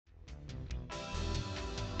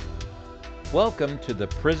Welcome to The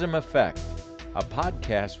Prism Effect, a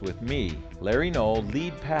podcast with me, Larry Knoll,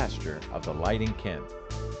 lead pastor of the Light in Kent.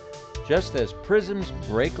 Just as prisms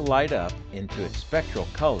break light up into its spectral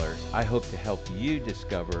colors, I hope to help you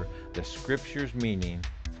discover the Scripture's meaning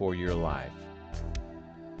for your life.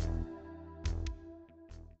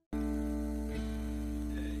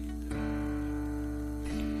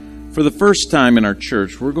 For the first time in our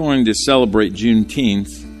church, we're going to celebrate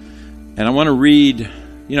Juneteenth, and I want to read,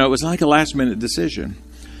 it was like a last-minute decision.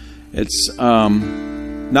 It's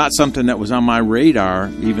not something that was on my radar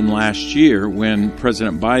even last year when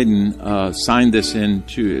President Biden signed this in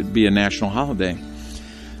to be a national holiday.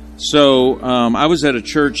 So I was at a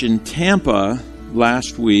church in Tampa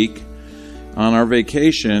last week on our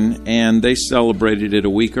vacation, and they celebrated it a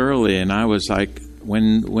week early, and I was like,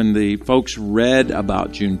 when the folks read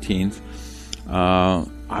about Juneteenth,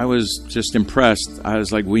 I was just impressed. I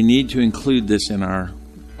was like, we need to include this in our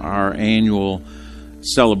annual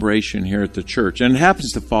celebration here at the church. And it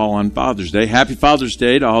happens to fall on Father's Day. Happy Father's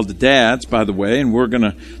Day to all the dads, by the way, and we're going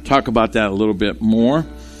to talk about that a little bit more.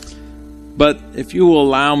 But if you will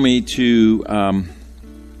allow me to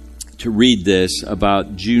read this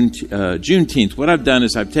about Juneteenth, what I've done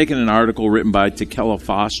is I've taken an article written by Takela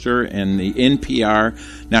Foster in the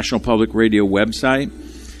NPR, National Public Radio website,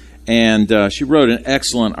 and she wrote an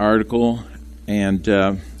excellent article, and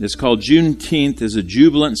it's called Juneteenth is a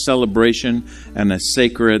Jubilant Celebration and a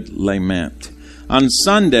Sacred Lament. On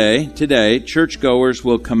Sunday, today, churchgoers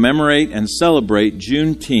will commemorate and celebrate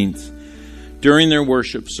Juneteenth during their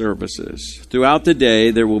worship services. Throughout the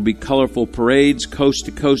day, there will be colorful parades,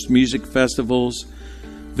 coast-to-coast music festivals,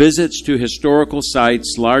 visits to historical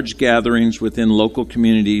sites, large gatherings within local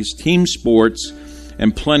communities, team sports,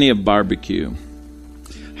 and plenty of barbecue.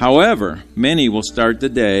 However, many will start the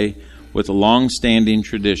day with a long-standing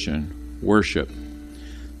tradition, worship.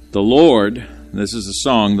 The Lord, this is a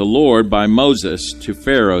song, the Lord by Moses to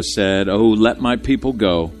Pharaoh said, "Oh, let my people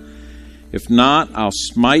go. If not, I'll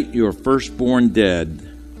smite your firstborn dead,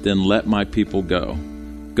 then let my people go.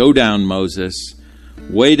 Go down, Moses,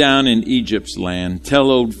 way down in Egypt's land.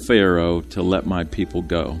 Tell old Pharaoh to let my people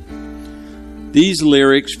go." These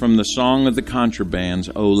lyrics from the Song of the Contrabands,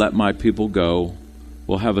 "Oh, let my people go,"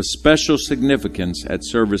 will have a special significance at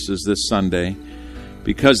services this Sunday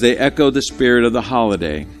because they echo the spirit of the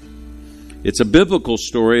holiday. It's a biblical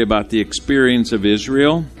story about the experience of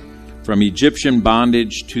Israel from Egyptian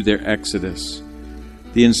bondage to their exodus.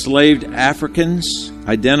 The enslaved Africans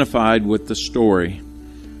identified with the story.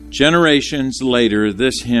 Generations later,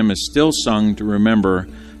 this hymn is still sung to remember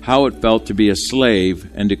how it felt to be a slave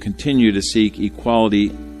and to continue to seek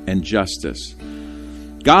equality and justice.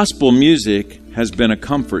 Gospel music has been a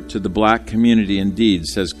comfort to the black community indeed,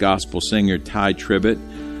 says gospel singer Ty Tribbett,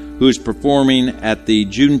 who is performing at the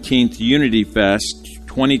Juneteenth Unity Fest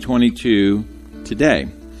 2022 today.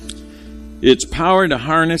 Its power to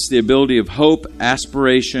harness the ability of hope,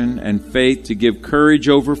 aspiration, and faith to give courage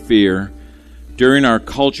over fear during our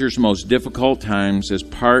culture's most difficult times is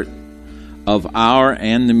part of our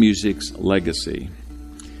and the music's legacy.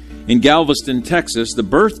 In Galveston, Texas, the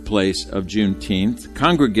birthplace of Juneteenth,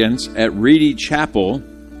 congregants at Reedy Chapel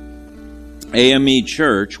AME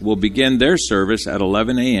Church will begin their service at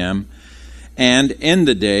 11 a.m. and end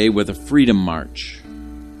the day with a Freedom March.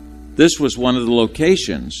 This was one of the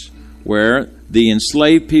locations where the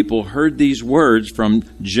enslaved people heard these words from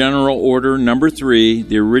General Order Number 3,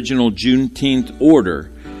 the original Juneteenth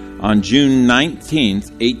order, on June 19,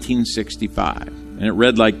 1865. And it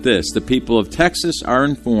read like this: "The people of Texas are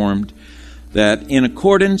informed that in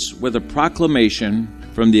accordance with a proclamation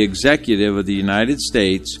from the Executive of the United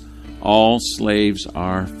States, all slaves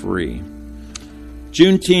are free."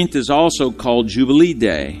 Juneteenth is also called Jubilee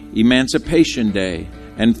Day, Emancipation Day,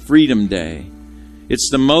 and Freedom Day. It's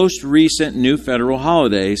the most recent new federal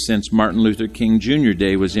holiday since Martin Luther King Jr.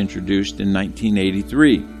 Day was introduced in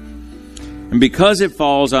 1983. And because it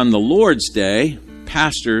falls on the Lord's Day,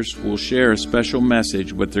 pastors will share a special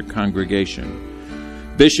message with their congregation.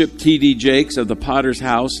 Bishop T.D. Jakes of the Potter's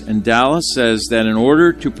House in Dallas says that in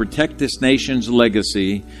order to protect this nation's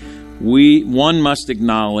legacy, one must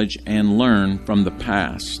acknowledge and learn from the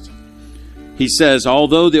past. He says,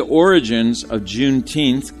 although the origins of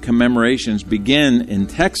Juneteenth commemorations begin in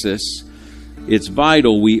Texas, it's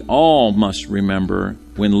vital we all must remember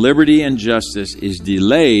when liberty and justice is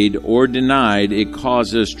delayed or denied, it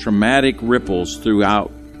causes traumatic ripples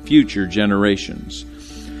throughout future generations.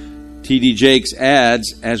 T.D. Jakes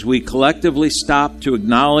adds, as we collectively stop to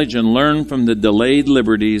acknowledge and learn from the delayed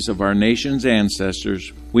liberties of our nation's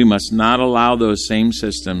ancestors, we must not allow those same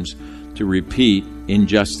systems to repeat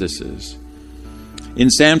injustices. In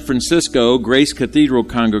San Francisco, Grace Cathedral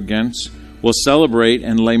congregants will celebrate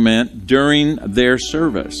and lament during their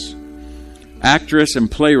service. Actress and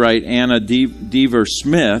playwright Anna Deaver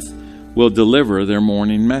Smith will deliver their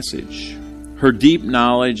morning message. Her deep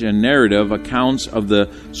knowledge and narrative accounts of the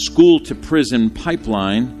school-to-prison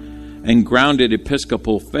pipeline and grounded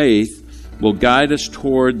Episcopal faith will guide us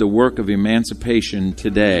toward the work of emancipation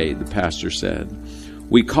today, the pastor said.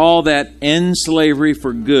 We call that End Slavery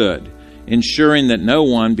for Good, ensuring that no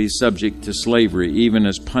one be subject to slavery, even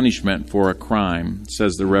as punishment for a crime,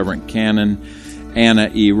 says the Reverend Canon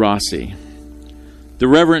Anna E. Rossi. The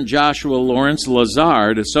Reverend Joshua Lawrence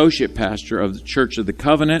Lazard, associate pastor of the Church of the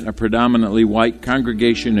Covenant, a predominantly white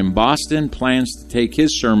congregation in Boston, plans to take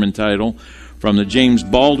his sermon title from the James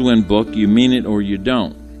Baldwin book, You Mean It or You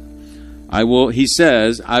Don't. He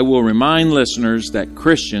says, I will remind listeners that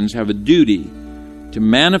Christians have a duty to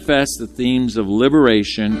manifest the themes of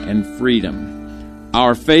liberation and freedom.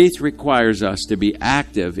 Our faith requires us to be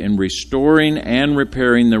active in restoring and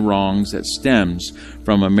repairing the wrongs that stems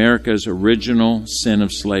from America's original sin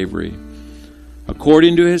of slavery.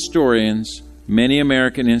 According to historians, many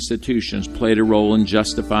American institutions played a role in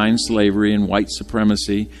justifying slavery and white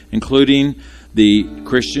supremacy, including the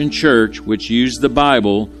Christian Church, which used the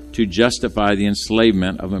Bible to justify the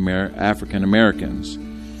enslavement of African Americans.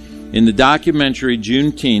 In the documentary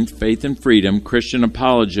Juneteenth, Faith and Freedom, Christian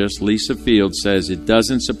apologist Lisa Field says it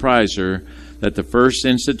doesn't surprise her that the first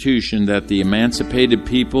institution that the emancipated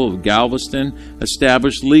people of Galveston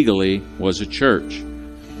established legally was a church.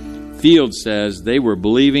 Field says they were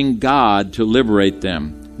believing God to liberate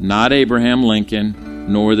them, not Abraham Lincoln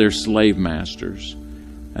nor their slave masters.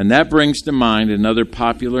 And that brings to mind another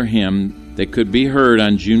popular hymn that could be heard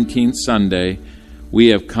on Juneteenth Sunday, We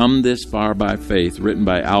Have Come This Far by Faith, written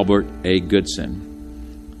by Albert A.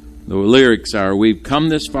 Goodson. The lyrics are, we've come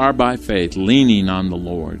this far by faith, leaning on the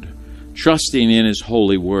Lord, trusting in His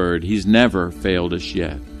holy word. He's never failed us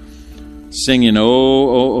yet. Singing, oh,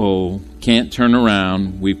 oh, oh, can't turn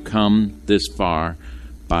around. We've come this far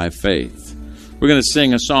by faith. We're going to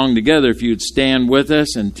sing a song together. If you'd stand with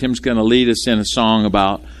us, and Tim's going to lead us in a song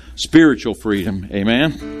about spiritual freedom.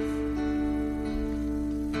 Amen.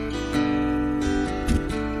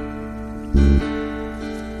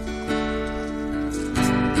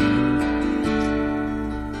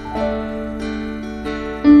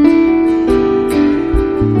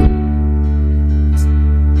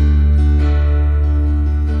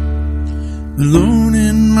 Alone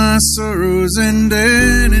in my sorrows and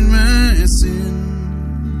dead in my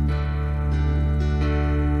sin,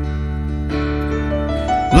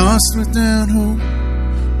 lost without hope,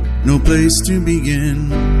 no place to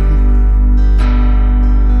begin.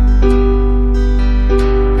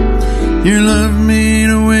 Your love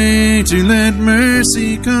made a way to let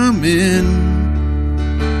mercy come in.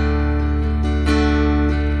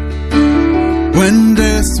 When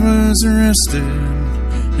death was arrested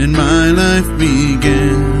and my life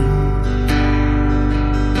began,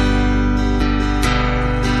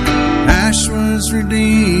 ash was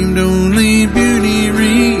redeemed, only beauty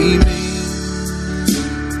remained.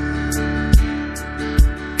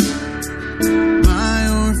 My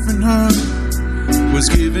orphan heart was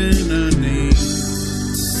given a name.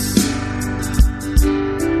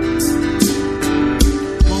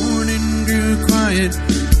 Morning grew quiet,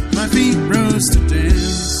 my feet rose to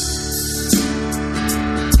dance.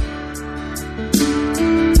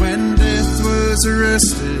 Was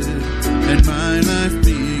arrested and my life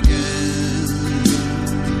began.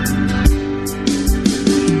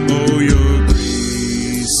 Oh, your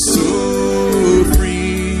grace so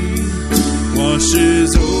free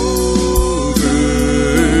washes over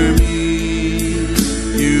me.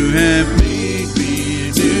 You have made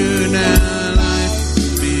me new. Now life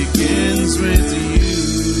begins with you.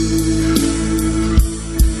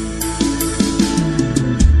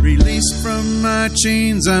 Released from my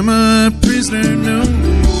chains, I'm a prisoner no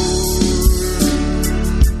more.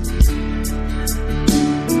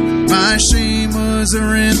 My shame was a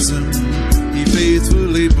ransom He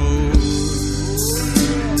faithfully bore.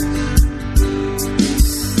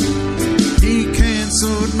 He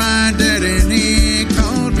canceled my debt and He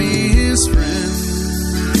called me His friend.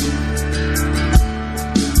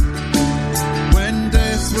 When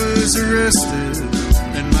death was arrested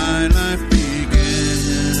and my life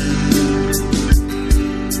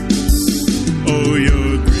oh,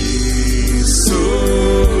 your grace so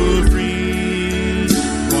free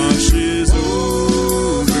washes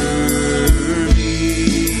over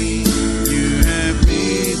me. You have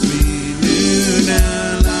made me new.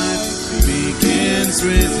 Now life begins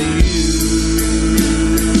with you.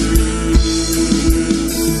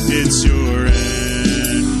 It's your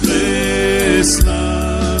this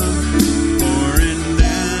love pouring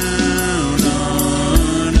down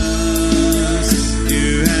on us.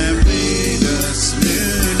 You have made us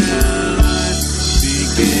new. Now life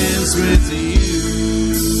begins with you.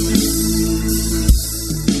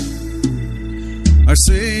 Our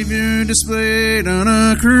Savior displayed on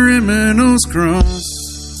a criminal's cross.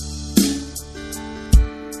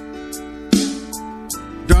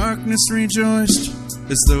 Darkness rejoiced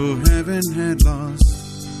as though heaven had lost.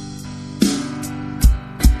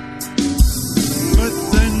 But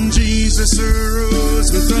then Jesus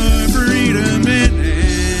arose with our freedom in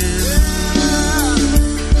hand.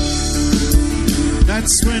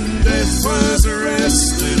 That's when death was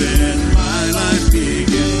arrested and my life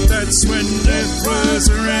began. That's when death was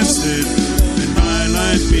arrested and my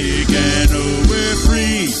life began. Oh, we're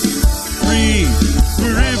free, free,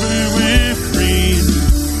 forever we're free.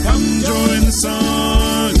 Come join the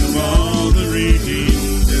song of all the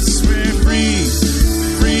redeemed. Yes, we're free,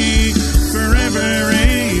 free, forever,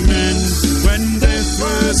 amen. When death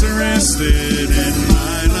was arrested and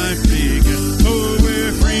my life began. Oh,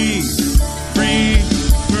 we're free, free,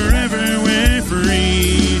 forever we're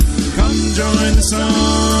free. Come join the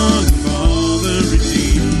song of all the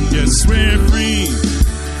redeemed. Yes, we're free,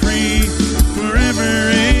 free, forever,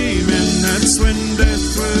 amen. That's when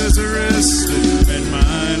death was arrested and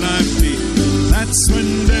my life began. That's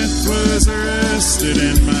when death was arrested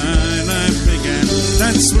and my life began.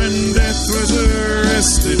 That's when death was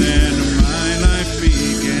arrested and my life began.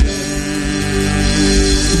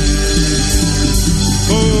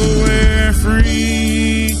 Oh, we're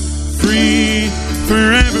free, free,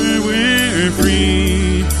 forever we're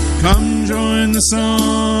free. Come join the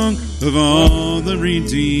song of all the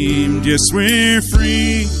redeemed. Yes, we're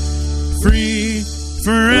free, free,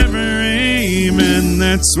 forever, amen.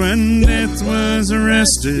 That's when death was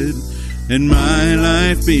arrested and my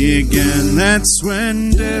life began. That's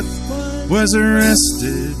when death was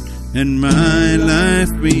arrested and my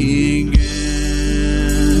life began.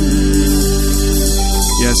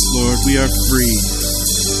 Yes, Lord, we are free.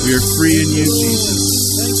 We are free in you, Jesus.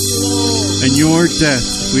 And your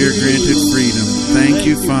death, we are granted freedom. Thank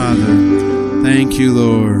you, Father. Thank you,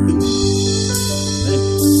 Lord.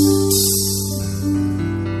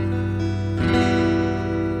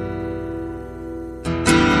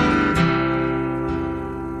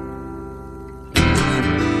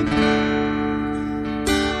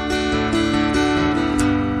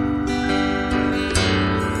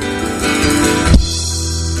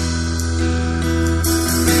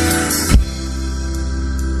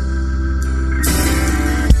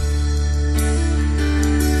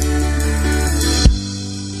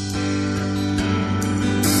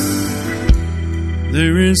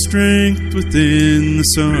 There is strength within the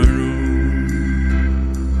sorrow.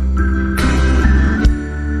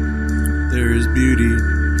 There is beauty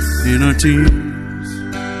in our tears.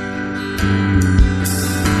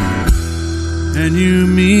 And you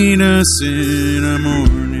meet us in our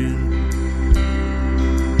mourning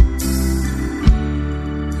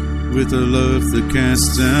with a love that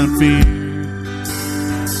casts out fear.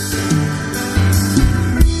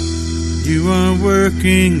 You are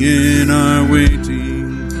working in our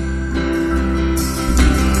waiting,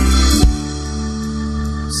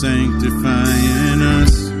 sanctifying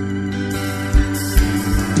us,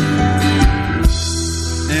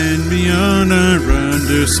 and beyond our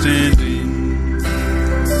understanding,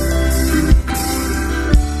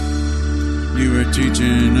 you are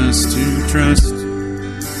teaching us to trust.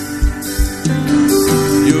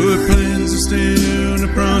 Your plans are still to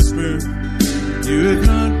prosper. You have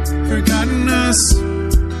not forgotten us.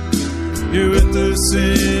 You're with us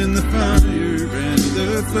in the fire and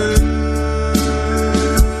the flood.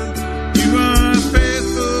 You are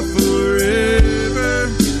faithful forever,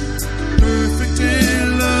 perfect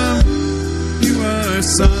in love. You are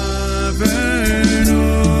sovereign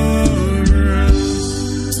over us.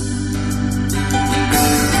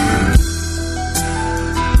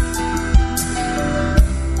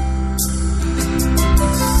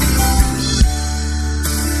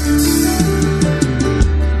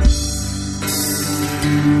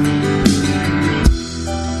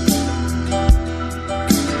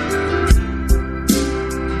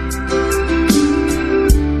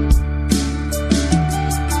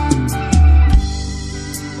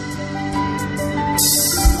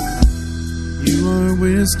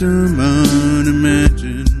 Wisdom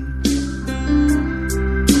unimagined.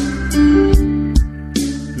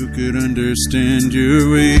 Who could understand your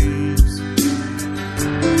ways?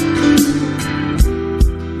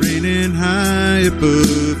 Reigning high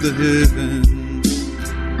above the heavens,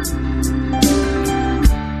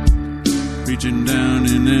 reaching down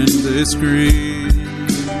in endless grace.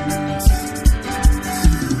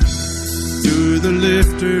 You're the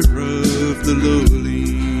lifter of the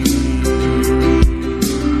lowly.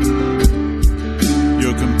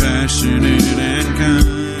 You're compassionate and kind.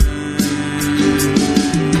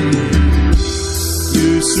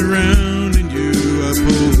 You surround and you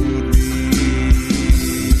uphold me,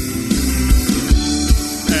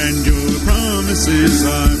 and your promises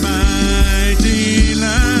are my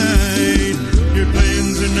delight. Your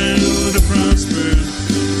plans are now to prosper.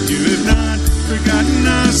 You have not forgotten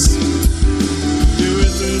us. You're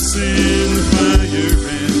with us in the fire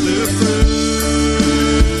and the flood.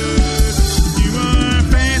 You are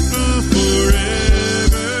faithful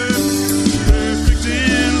forever, perfect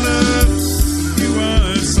in love. You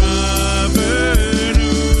are sovereign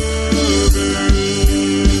over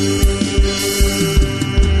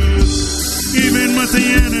us. Even what the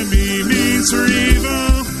enemy means for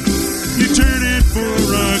evil, you turn it for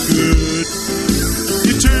our good.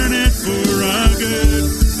 You turn it for our good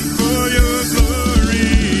and for your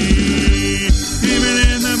glory. Even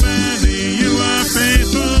in the valley, you are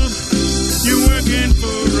faithful. You're working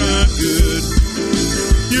for our good.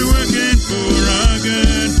 You're working for our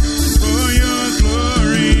good, for your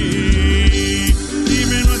glory.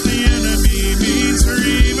 Even what the enemy means for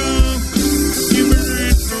evil, you turn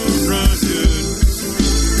it for our good.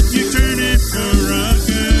 You turn it for our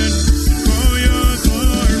good, for your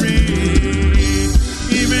glory.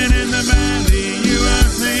 Even in the valley, you are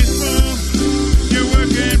faithful. You're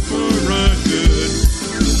working for our good.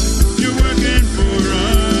 You're working for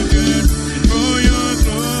our good, and for your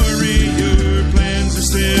glory. Your plans are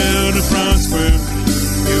still to prosper.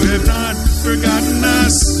 You have not forgotten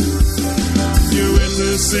us. You're with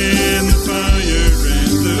us in the fire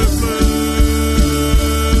and the flood.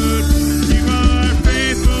 You are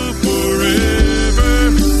faithful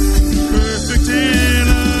forever, perfect in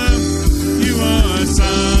love. You are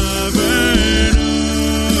sovereign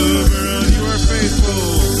over us. You are faithful.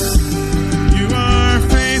 You are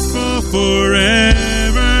faithful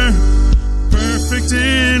forever, perfect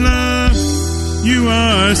in love. You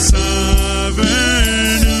are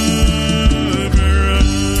sovereign over us.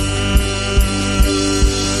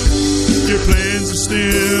 Your plans are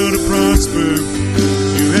still to prosper.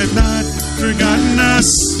 You have not forgotten us.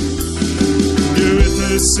 You're with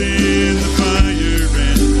us in the fire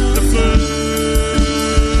and the flood.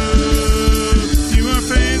 You are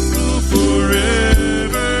faithful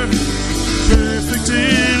forever, perfect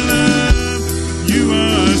in love. You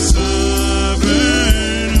are sovereign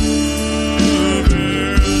over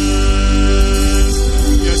us.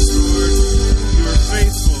 Yes, Lord, you are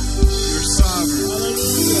faithful. You're sovereign.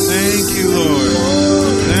 Thank you, Lord.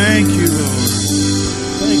 Thank you, Lord.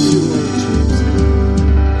 Thank you, Lord Jesus.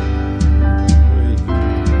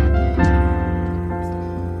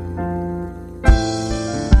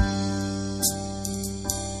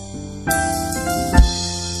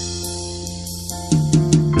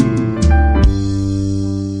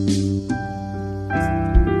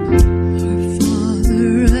 Our Father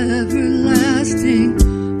everlasting,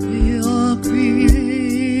 we all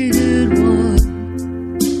created one,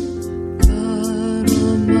 God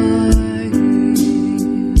Almighty.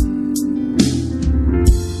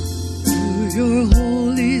 Through your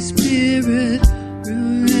Holy Spirit,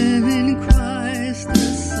 rooted in Christ the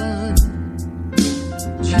Son,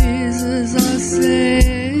 Jesus our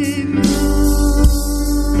Savior.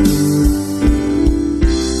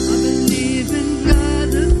 I believe in God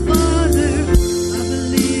the Father. I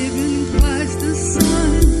believe in Christ the Son.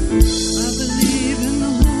 I believe in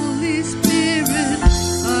the Holy Spirit.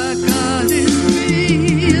 Our God is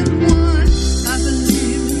three in one. I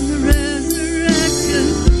believe in the resurrection,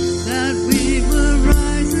 that we will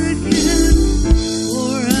rise again.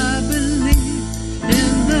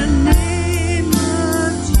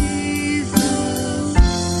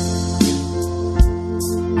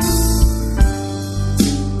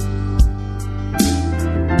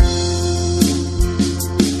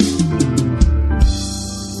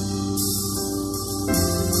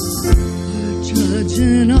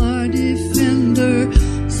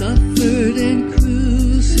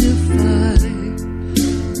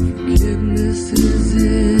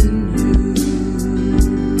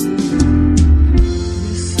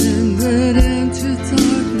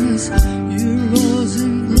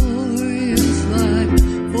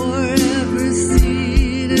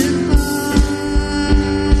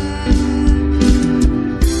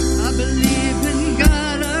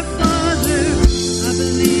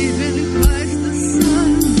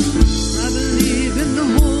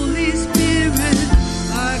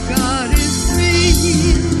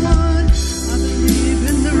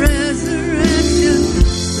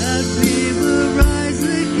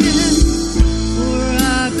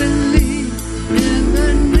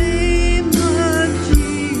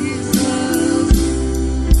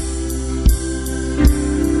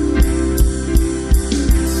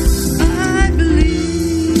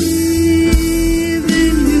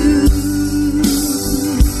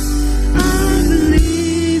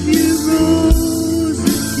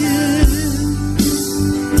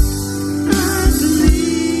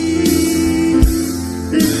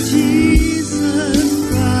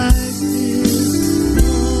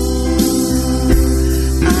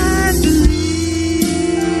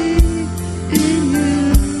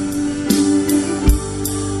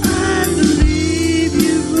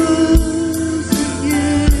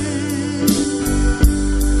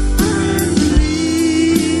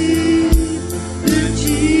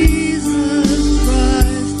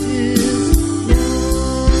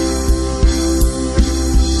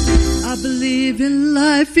 believe in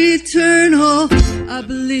life eternal. I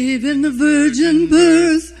believe in the virgin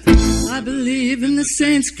birth. I believe in the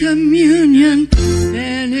saints' communion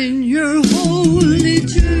and in your holy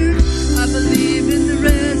church. I believe in the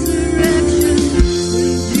resurrection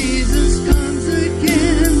when Jesus comes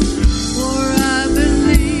again. For I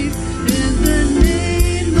believe in the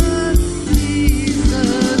name of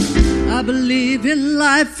Jesus. I believe in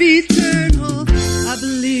life eternal. I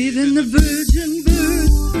believe in the virgin birth.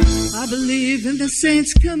 I believe in the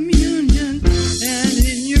saints' communion and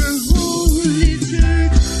in your holy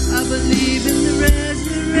church. I believe in the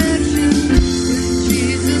resurrection when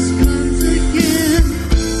Jesus comes again.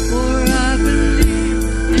 For I believe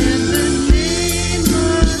in the name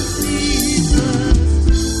of Jesus.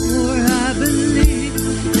 For I believe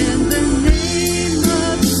in the name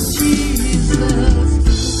of Jesus.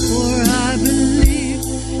 For I believe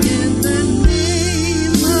in the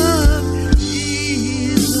name of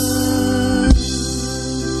Jesus.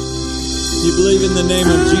 You believe in the name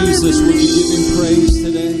of Jesus, would you give him praise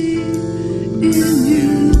today?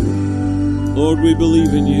 Lord, we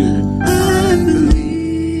believe in you. I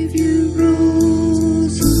believe you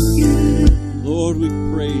rose again. Lord, we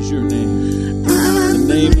praise your name. The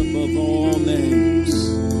name above all names.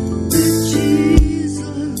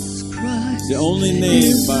 Jesus Christ. The only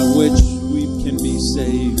name by which we can be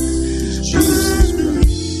saved is Jesus Christ.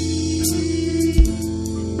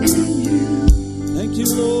 Thank you,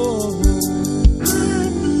 Lord.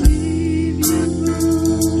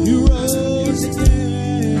 You rose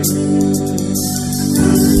again.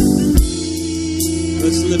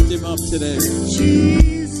 Let's lift him up today.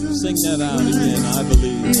 Sing that out again. I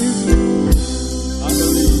believe. I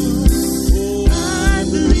believe. Oh, I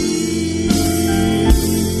believe in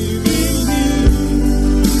you.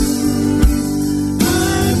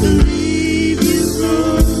 I believe you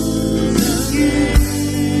rose again.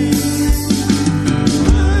 I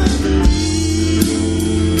believe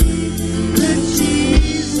that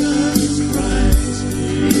Jesus Christ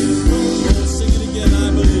is Lord. Sing it again. I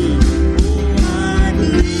believe. Oh, I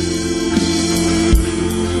believe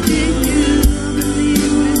in you.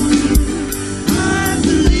 I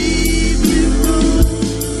believe you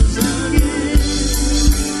rose again.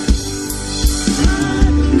 I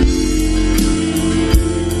believe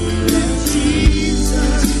that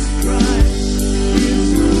Jesus Christ is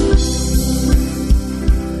Lord.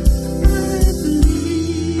 I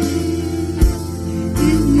believe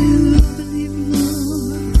in you. I believe,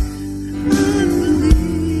 Lord. I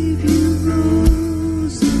believe you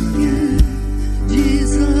rose again.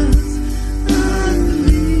 Jesus, I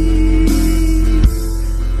believe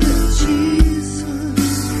that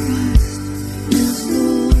Jesus Christ is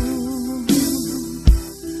Lord.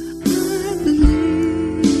 I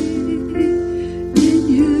believe in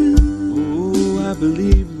you. Oh, I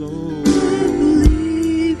believe, Lord. I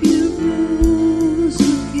believe you rose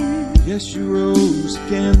again. Yes, you rose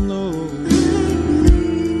again, Lord.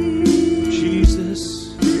 Jesus.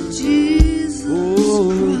 Jesus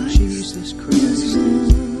Oh, Christ Jesus is Christ.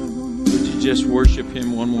 Lord. Would you just worship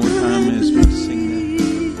him one more time as we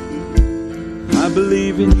sing that? I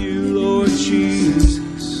believe in you, Lord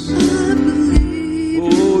Jesus. I believe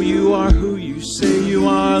Oh, you are who you say you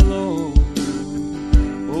are, Lord.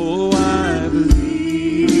 Oh, I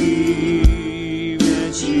believe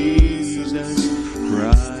that Jesus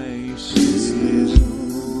Christ is Lord.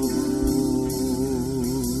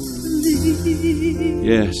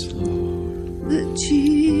 Yes, Lord. that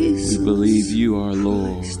Jesus We believe you are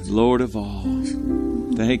Lord, Lord of all.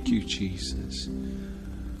 Thank you, Jesus.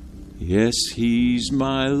 Yes, he's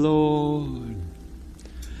my Lord.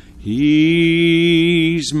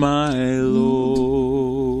 He's my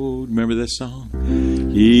Lord. Remember this song?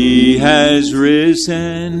 He has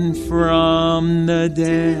risen from the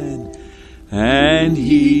dead, and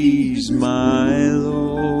he's my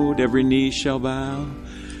Lord. Every knee shall bow.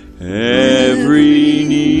 Every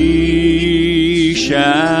knee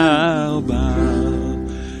shall bow.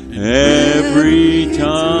 Every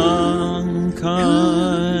tongue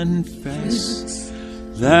confess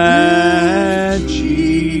that Jesus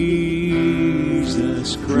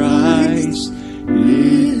Christ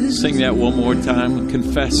is. Sing that one more time.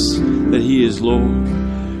 Confess that he is Lord.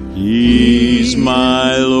 He's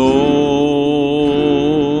my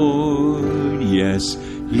Lord. Yes,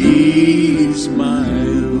 he's my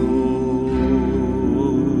Lord.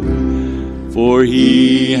 For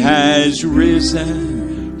he has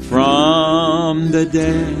risen from the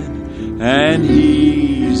dead, and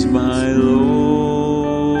he's my Lord.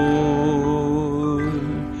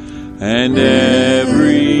 And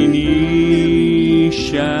every knee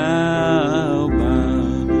shall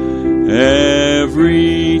bow,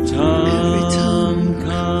 every tongue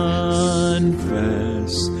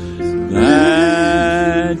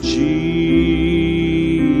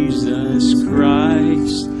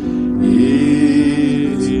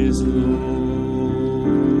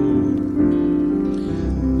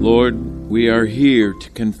Lord, we are here to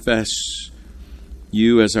confess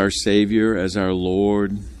you as our Savior, as our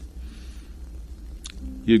Lord.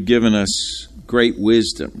 You've given us great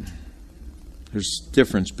wisdom. There's a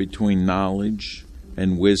difference between knowledge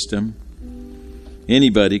and wisdom.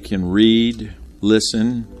 Anybody can read,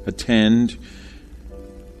 listen, attend,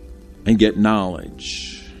 and get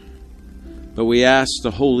knowledge. But we ask the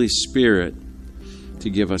Holy Spirit to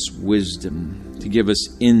give us wisdom, to give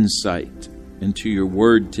us insight into your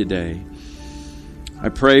word today. I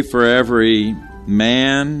pray for every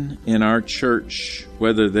man in our church,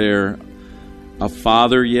 whether they're a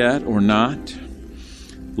father yet or not.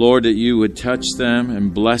 Lord, that you would touch them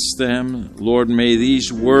and bless them. Lord, may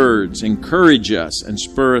these words encourage us and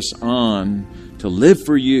spur us on to live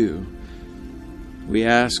for you. We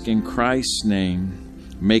ask in Christ's name,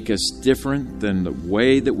 make us different than the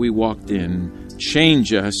way that we walked in.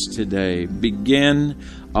 Change us today. Begin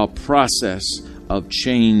a process of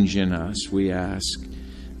change in us. We ask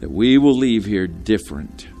that we will leave here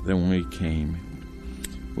different than when we came.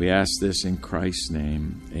 We ask this in Christ's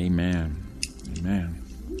name. Amen. Amen.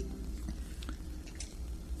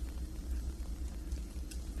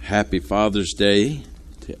 Happy Father's Day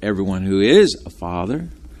to everyone who is a father,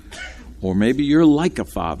 or maybe you're like a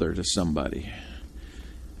father to somebody.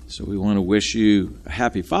 So we want to wish you a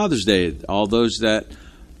happy Father's Day. All those that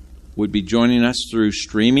would be joining us through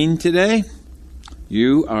streaming today,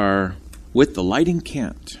 you are with The Light in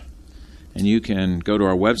Kent. And you can go to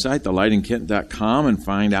our website, thelightinkent.com, and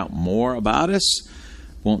find out more about us.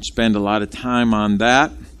 Won't spend a lot of time on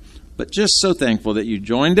that, but just so thankful that you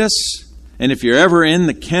joined us. And if you're ever in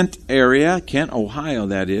the Kent area, Kent, Ohio,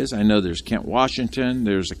 that is. I know there's Kent, Washington.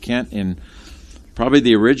 There's a Kent in probably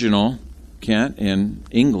the original Kent in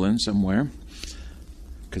England somewhere.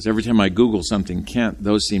 Because every time I Google something Kent,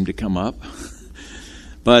 those seem to come up.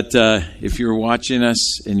 But if you're watching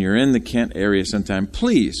us and you're in the Kent area sometime,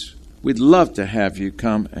 please, we'd love to have you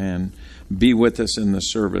come and be with us in the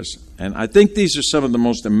service. And I think these are some of the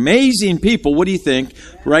most amazing people. What do you think?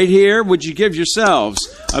 Right here, would you give yourselves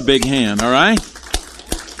a big hand, all right?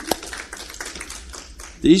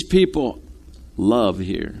 These people love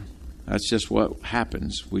here. That's just what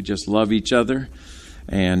happens. We just love each other.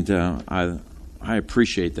 And I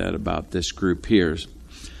appreciate that about this group here.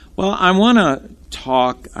 Well, I want to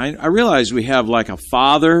talk. I realize we have like a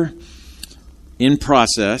father in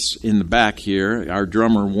process in the back here, our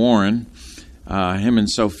drummer Warren, him and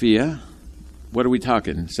Sophia. What are we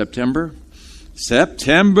talking? September?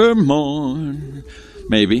 September morn.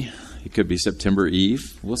 Maybe. It could be September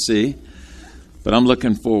Eve. We'll see. But I'm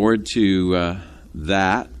looking forward to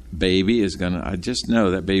that. Baby is going to, I just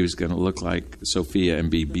know that baby's going to look like Sophia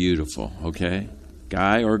and be beautiful, okay?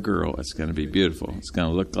 Guy or girl, it's going to be beautiful. It's going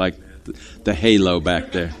to look like the halo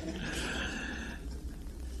back there.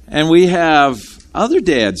 And we have other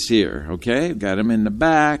dads here, okay? We've got them in the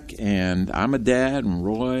back, and I'm a dad, and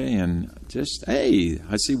Roy, and just, hey,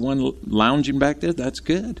 I see one lounging back there. That's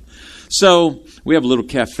good. So we have a little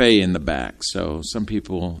cafe in the back, so some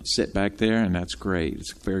people sit back there, and that's great.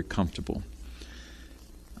 It's very comfortable.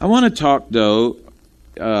 I want to talk, though,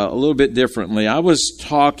 a little bit differently. I was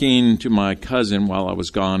talking to my cousin while I was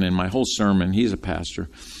gone, and my whole sermon, he's a pastor,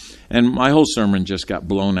 and my whole sermon just got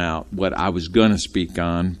blown out, what I was going to speak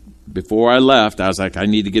on. Before I left, I was like, I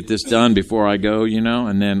need to get this done before I go, you know,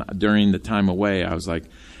 and then during the time away, I was like,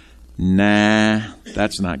 nah,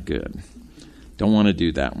 that's not good. Don't want to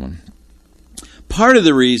do that one. Part of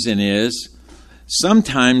the reason is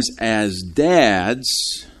sometimes as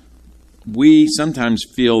dads, we sometimes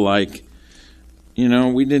feel like, you know,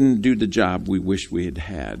 we didn't do the job we wished we had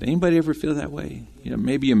had. Anybody ever feel that way? You know,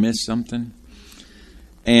 maybe you missed something.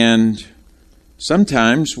 And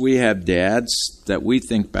sometimes we have dads that we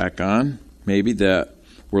think back on, maybe that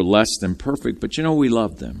were less than perfect, but you know, we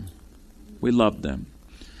love them. We love them.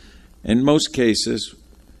 In most cases,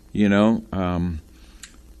 you know,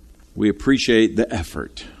 we appreciate the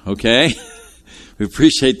effort, okay? We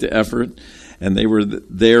appreciate the effort. And they were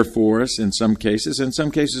there for us in some cases. In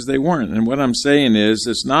some cases, they weren't. And what I'm saying is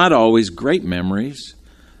it's not always great memories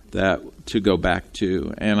that to go back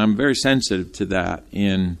to. And I'm very sensitive to that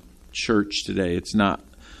in church today. It's not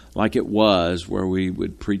like it was where we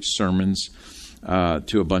would preach sermons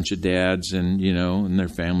to a bunch of dads and, you know, and their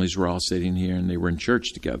families were all sitting here and they were in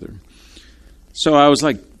church together. So I was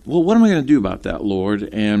like, well, what am I going to do about that, Lord?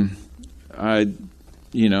 And I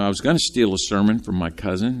was going to steal a sermon from my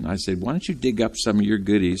cousin. I said, why don't you dig up some of your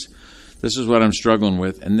goodies? This is what I'm struggling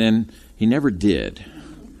with. And then he never did.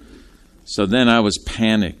 So then I was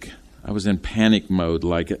panic. I was in panic mode,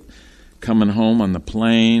 like it, coming home on the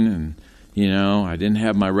plane and, I didn't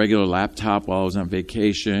have my regular laptop while I was on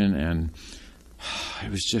vacation, and it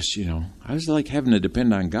was just, I was like having to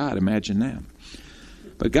depend on God. Imagine that.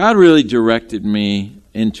 But God really directed me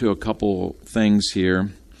into a couple things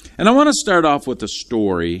here. And I want to start off with a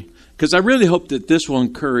story, because I really hope that this will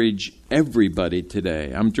encourage everybody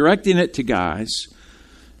today. I'm directing it to guys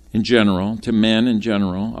in general, to men in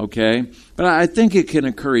general, okay? But I think it can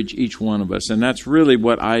encourage each one of us, and that's really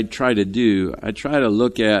what I try to do. I try to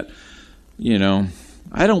look at, I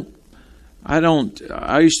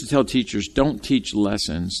used to tell teachers, don't teach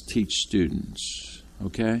lessons, teach students,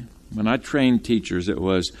 okay? When I trained teachers, it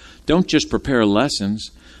was, don't just prepare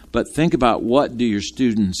lessons, but think about what do your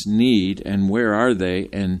students need and where are they,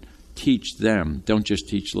 and teach them. Don't just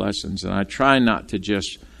teach lessons. And I try not to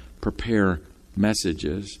just prepare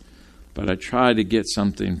messages, but I try to get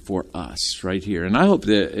something for us right here. And I hope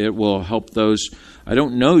that it will help those. I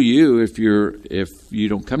don't know you if you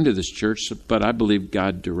don't come to this church, but I believe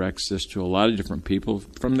God directs this to a lot of different people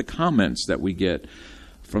from the comments that we get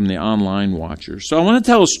from the online watchers. So I want to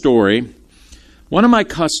tell a story. One of my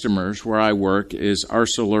customers where I work is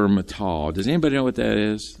ArcelorMittal. Does anybody know what that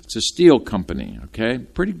is? It's a steel company, okay?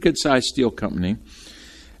 Pretty good-sized steel company.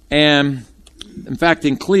 And, in fact,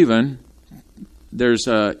 in Cleveland, there's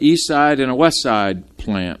a east side and a west side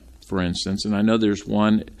plant, for instance. And I know there's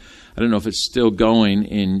one, I don't know if it's still going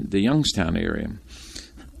in the Youngstown area.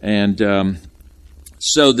 And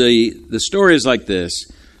so the story is like this.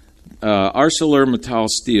 ArcelorMittal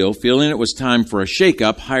Steel, feeling it was time for a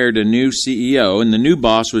shakeup, hired a new CEO, and the new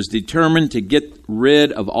boss was determined to get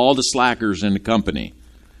rid of all the slackers in the company.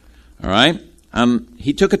 All right?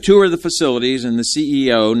 He took a tour of the facilities, and the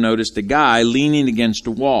CEO noticed a guy leaning against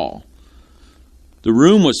a wall. The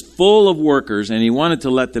room was full of workers, and he wanted to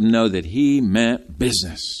let them know that he meant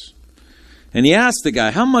business. And he asked the guy,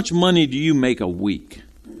 how much money do you make a week?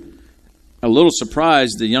 A little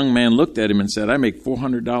surprised, the young man looked at him and said, I make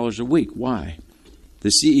 $400 a week. Why? The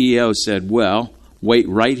CEO said, well, wait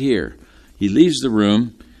right here. He leaves the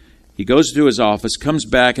room. He goes to his office, comes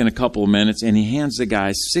back in a couple of minutes, and he hands the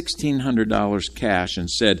guy $1,600 cash and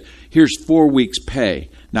said, here's 4 weeks' pay.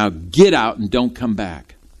 Now get out and don't come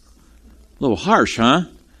back. A little harsh, huh?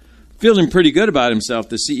 Feeling pretty good about himself,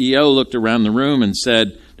 the CEO looked around the room and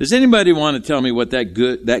said, does anybody want to tell me what that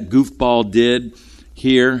goofball did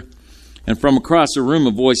here? And from across the room,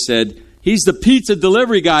 a voice said, he's the pizza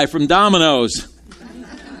delivery guy from Domino's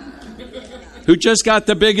who just got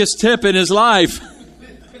the biggest tip in his life.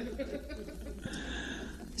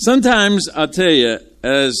 Sometimes, I'll tell you,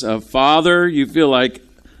 as a father, you feel like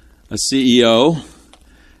a CEO,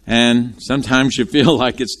 and sometimes you feel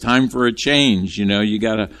like it's time for a change. We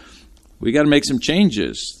got to make some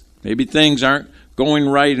changes. Maybe things aren't going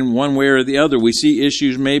right in one way or the other. We see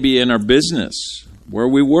issues maybe in our business, where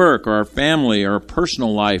we work, or our family, or our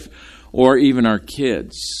personal life, or even our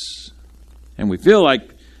kids. And we feel like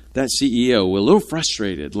that CEO, we're a little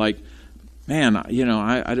frustrated, like, man,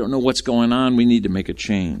 I don't know what's going on. We need to make a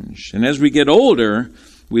change. And as we get older,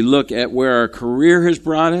 we look at where our career has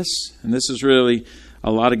brought us, and this is really,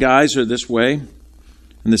 a lot of guys are this way,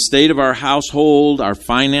 and the state of our household, our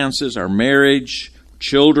finances, our marriage,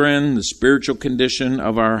 children, the spiritual condition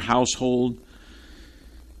of our household.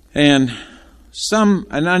 And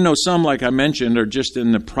I know some, like I mentioned, are just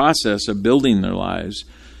in the process of building their lives.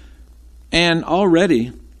 And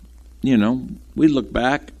already, we look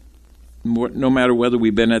back, no matter whether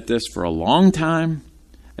we've been at this for a long time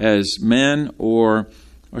as men or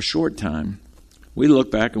a short time, we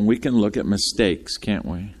look back and we can look at mistakes, can't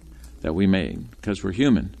we, that we made, because we're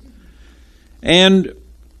human. And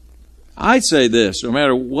I'd say this, no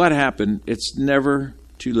matter what happened, it's never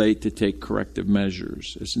too late to take corrective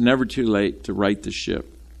measures. It's never too late to right the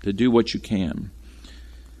ship, to do what you can.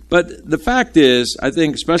 But the fact is, I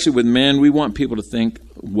think, especially with men, we want people to think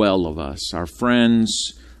well of us, our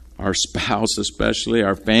friends, our spouse especially,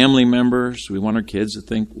 our family members. We want our kids to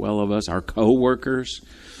think well of us, our co-workers.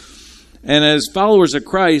 And as followers of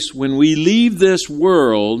Christ, when we leave this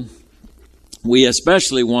world, we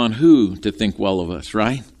especially want who to think well of us,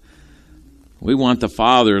 right? We want the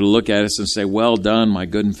Father to look at us and say, well done, my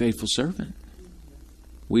good and faithful servant.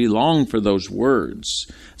 We long for those words.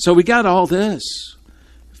 So we got all this.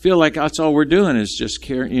 I feel like that's all we're doing is just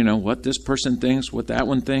care, what this person thinks, what that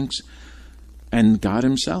one thinks, and God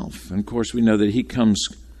himself. And of course, we know that he comes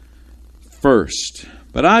first.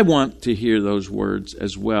 But I want to hear those words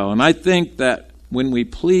as well. And I think that when we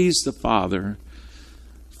please the Father,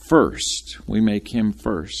 first, we make him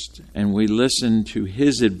first, and we listen to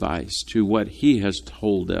his advice, to what he has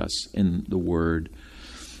told us in the Word,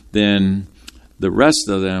 then the rest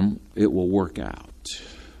of them, it will work out.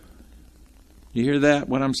 You hear that,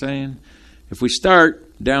 what I'm saying? If we start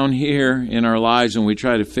down here in our lives and we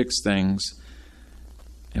try to fix things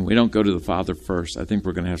and we don't go to the Father first, I think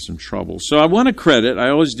we're going to have some trouble. So I want to credit, I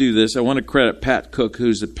always do this, I want to credit Pat Cook,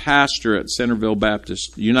 who's a pastor at Centerville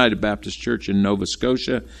Baptist, United Baptist Church in Nova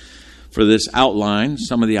Scotia, for this outline,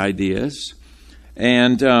 some of the ideas.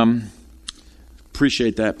 And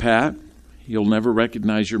appreciate that, Pat. You'll never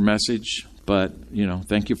recognize your message, but,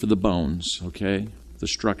 thank you for the bones, okay? The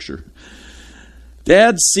structure.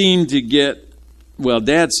 Dad seemed to give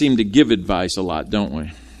advice a lot, don't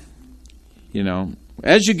we?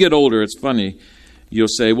 As you get older, it's funny. You'll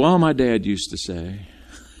say, well, my dad used to say.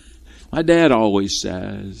 My dad always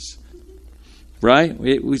says. Right?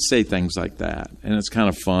 We say things like that, and it's kind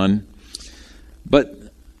of fun.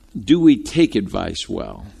 But do we take advice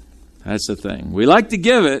well? That's the thing. We like to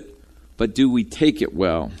give it, but do we take it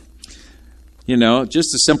well?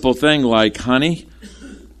 Just a simple thing like, honey,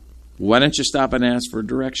 why don't you stop and ask for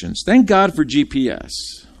directions? Thank God for GPS,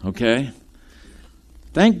 okay?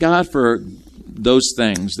 Thank God for those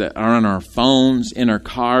things that are on our phones, in our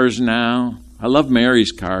cars now. I love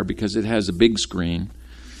Mary's car because it has a big screen.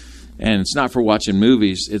 And it's not for watching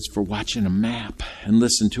movies, it's for watching a map and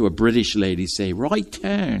listen to a British lady say, right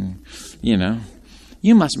turn.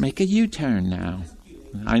 You must make a U-turn now.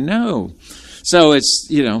 I know. So it's,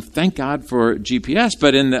 thank God for GPS.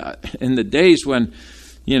 But in the days when,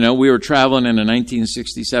 we were traveling in a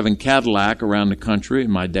 1967 Cadillac around the country,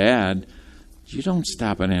 and my dad, you don't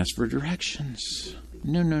stop and ask for directions.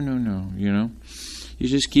 No. You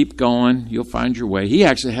just keep going. You'll find your way. He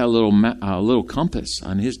actually had a little compass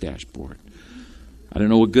on his dashboard. I don't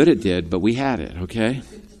know what good it did, but we had it, okay?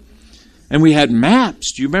 And we had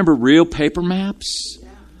maps. Do you remember real paper maps?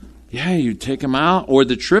 Yeah, you'd take them out. Or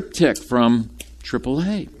the triptych from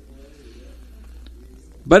AAA.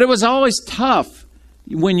 But it was always tough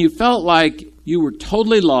when you felt like you were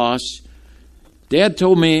totally lost. Dad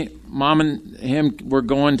told me Mom and him were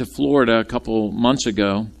going to Florida a couple months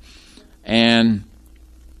ago, and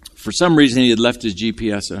for some reason he had left his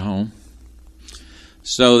GPS at home.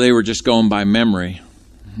 So they were just going by memory.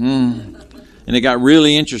 And it got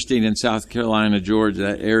really interesting in South Carolina, Georgia,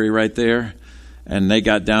 that area right there. And they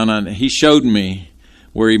got down on it. He showed me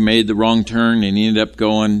where he made the wrong turn and he ended up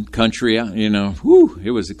going country.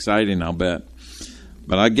 It was exciting, I'll bet.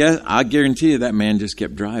 But I guarantee you that man just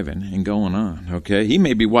kept driving and going on, okay? He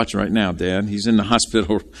may be watching right now, Dad. He's in the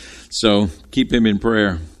hospital, so keep him in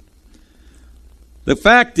prayer. The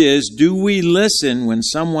fact is, do we listen when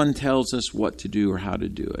someone tells us what to do or how to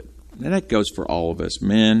do it? And that goes for all of us,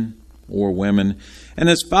 men or women. And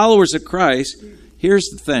as followers of Christ, here's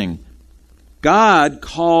the thing. God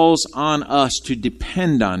calls on us to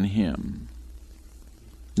depend on Him.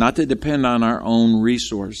 Not to depend on our own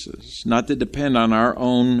resources. Not to depend on our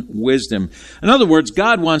own wisdom. In other words,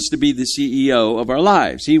 God wants to be the CEO of our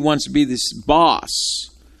lives. He wants to be this boss.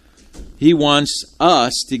 He wants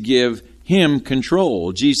us to give Him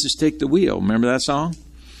control. Jesus, take the wheel. Remember that song?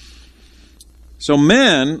 So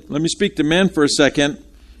men, let me speak to men for a second.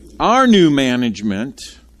 Our new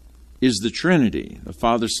management is the Trinity, the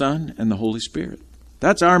Father, Son, and the Holy Spirit.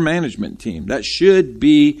 That's our management team. That should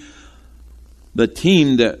be the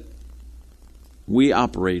team that we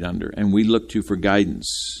operate under and we look to for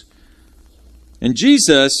guidance. And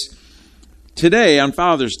Jesus, today on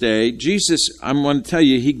Father's Day, Jesus, I'm going to tell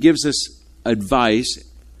you, He gives us advice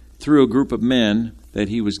through a group of men that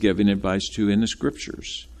He was giving advice to in the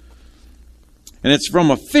Scriptures. And it's from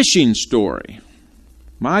a fishing story.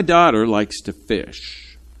 My daughter likes to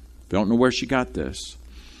fish. Don't know where she got this.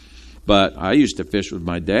 But I used to fish with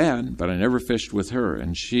my dad, but I never fished with her.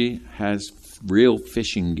 And she has real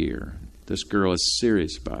fishing gear. This girl is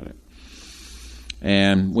serious about it.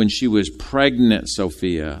 And when she was pregnant,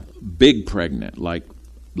 Sophia, big pregnant, like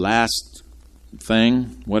last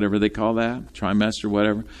thing, whatever they call that, trimester,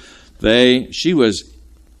 whatever, she was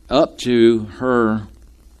up to her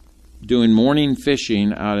doing morning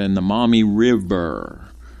fishing out in the Maumee River.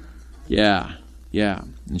 Yeah.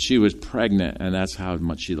 And she was pregnant, and that's how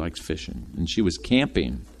much she likes fishing. And she was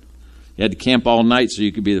camping. You had to camp all night so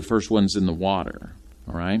you could be the first ones in the water.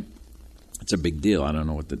 All right? It's a big deal. I don't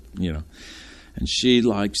know what And she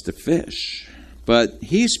likes to fish. But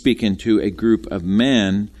he's speaking to a group of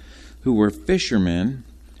men who were fishermen.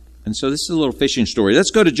 And so this is a little fishing story.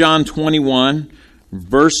 Let's go to John 21,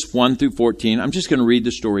 verse 1 through 14. I'm just going to read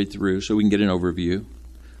the story through so we can get an overview.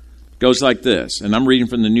 It goes like this, and I'm reading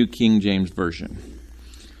from the New King James Version.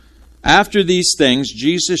 After these things,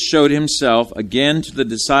 Jesus showed Himself again to the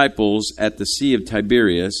disciples at the Sea of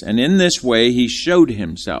Tiberias, and in this way He showed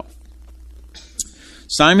Himself.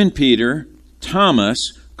 Simon Peter,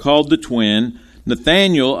 Thomas, called the twin,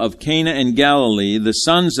 Nathanael of Cana in Galilee, the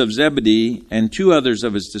sons of Zebedee, and 2 others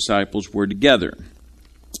of his disciples were together.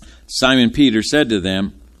 Simon Peter said to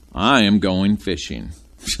them, I am going fishing.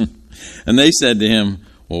 And they said to him,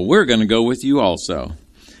 well, we're going to go with you also.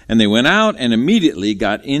 And they went out and immediately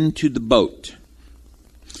got into the boat.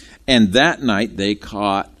 And that night they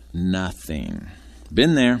caught nothing.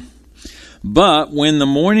 Been there. But when the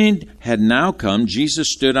morning had now come,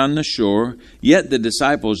 Jesus stood on the shore, yet the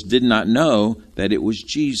disciples did not know that it was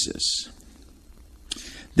Jesus.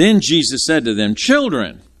 Then Jesus said to them,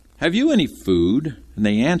 Children, have you any food? And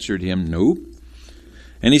they answered him, Nope.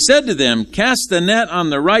 And he said to them, Cast the net on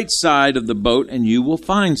the right side of the boat, and you will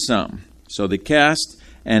find some. So they cast,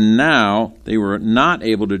 and now they were not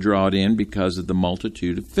able to draw it in because of the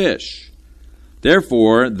multitude of fish.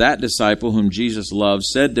 Therefore, that disciple whom Jesus loved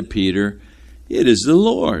said to Peter, It is the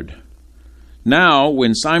Lord. Now,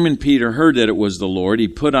 when Simon Peter heard that it was the Lord, he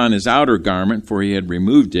put on his outer garment, for he had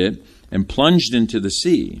removed it, and plunged into the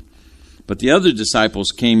sea. But the other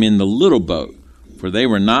disciples came in the little boat, for they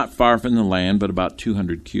were not far from the land, but about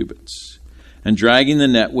 200 cubits, and dragging the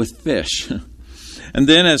net with fish. And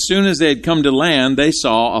then as soon as they had come to land, they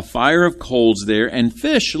saw a fire of coals there, and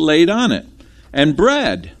fish laid on it, and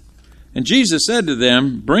bread. And Jesus said to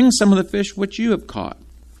them, Bring some of the fish which you have caught.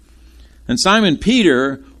 And Simon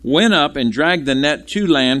Peter went up and dragged the net to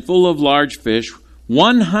land full of large fish,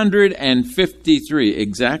 153,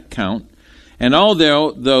 exact count. And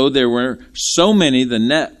although there were so many, the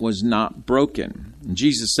net was not broken. And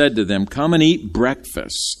Jesus said to them, Come and eat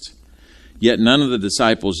breakfast. Yet none of the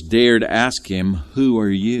disciples dared ask him, Who are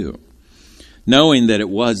you? Knowing that it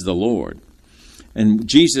was the Lord. And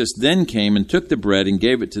Jesus then came and took the bread and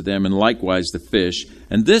gave it to them, and likewise the fish.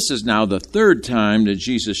 And this is now the 3rd time that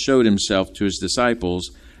Jesus showed himself to his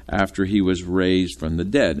disciples after he was raised from the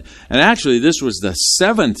dead. And actually, this was the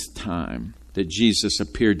 7th time that Jesus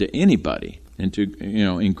appeared to anybody,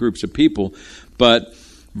 in groups of people. But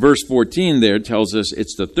verse 14 there tells us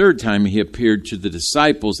it's the 3rd time he appeared to the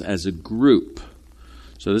disciples as a group.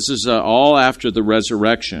 So this is all after the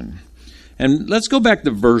resurrection. And let's go back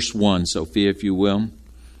to verse 1, Sophia, if you will.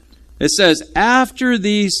 It says, After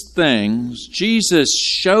these things, Jesus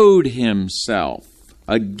showed himself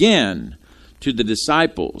again to the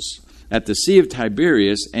disciples at the Sea of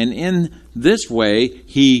Tiberias, and in this way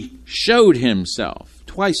he showed himself.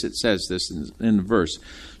 Twice it says this in the verse,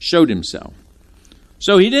 showed himself.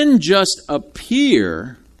 So he didn't just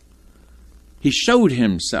appear, he showed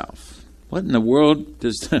himself. What in the world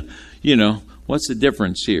does, what's the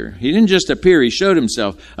difference here? He didn't just appear, he showed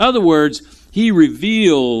himself. In other words, he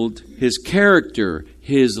revealed his character,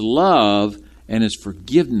 his love, and his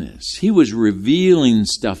forgiveness. He was revealing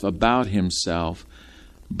stuff about himself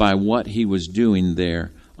by what he was doing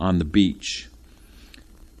there on the beach.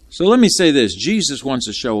 So let me say this. Jesus wants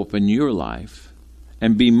to show up in your life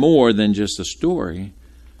and be more than just a story.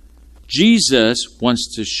 Jesus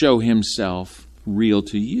wants to show himself real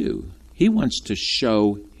to you. He wants to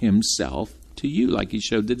show himself to you like he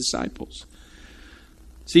showed the disciples.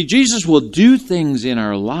 See, Jesus will do things in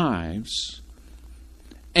our lives,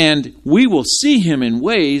 and we will see him in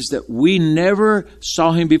ways that we never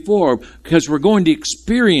saw him before, because we're going to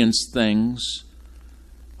experience things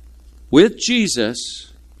with Jesus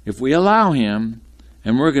if we allow him,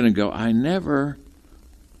 and we're going to go, I never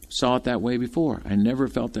saw it that way before. I never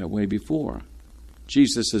felt that way before.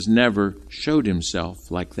 Jesus has never showed himself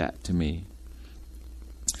like that to me.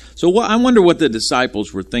 So I wonder what the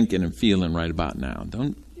disciples were thinking and feeling right about now.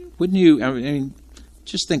 Wouldn't you? I mean,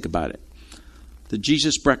 just think about it. The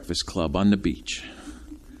Jesus Breakfast Club on the beach.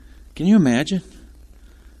 Can you imagine?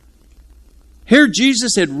 Here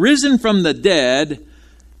Jesus had risen from the dead.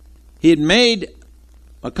 He had made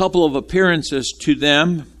a couple of appearances to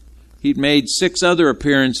them. He'd made 6 other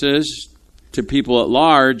appearances to people at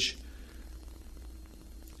large.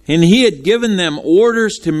 And he had given them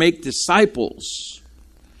orders to make disciples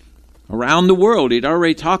around the world. He'd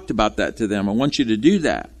already talked about that to them. I want you to do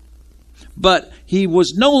that. But he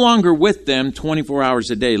was no longer with them 24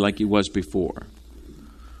 hours a day like he was before.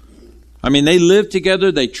 I mean, they lived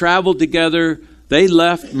together. They traveled together. They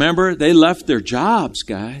left their jobs,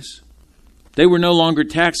 guys. They were no longer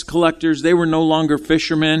tax collectors. They were no longer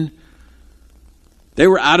fishermen. They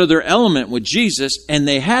were out of their element with Jesus, and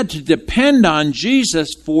they had to depend on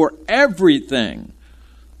Jesus for everything,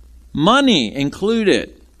 money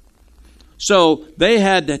included. So they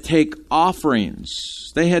had to take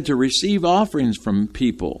offerings. They had to receive offerings from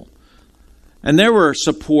people. And there were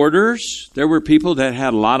supporters. There were people that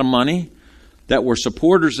had a lot of money that were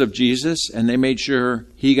supporters of Jesus, and they made sure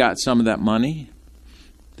he got some of that money.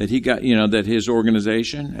 that he got, that his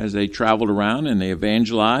organization, as they traveled around and they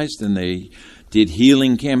evangelized and they did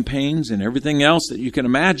healing campaigns and everything else that you can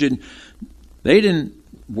imagine, they didn't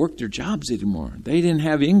work their jobs anymore. They didn't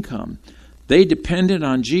have income. They depended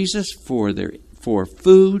on Jesus for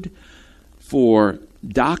food, for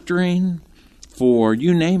doctoring, for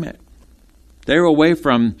you name it. They were away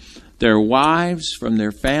from their wives, from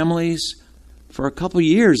their families for a couple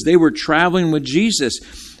years. They were traveling with Jesus.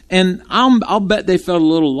 And I'll bet they felt a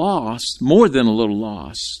little lost, more than a little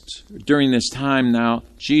lost, during this time now.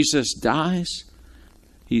 Jesus dies.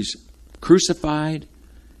 He's crucified.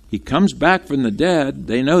 He comes back from the dead.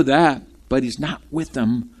 They know that. But he's not with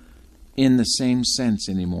them in the same sense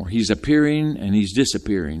anymore. He's appearing and he's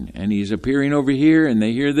disappearing. And he's appearing over here and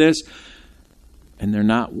they hear this. And they're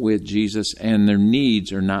not with Jesus and their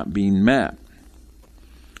needs are not being met.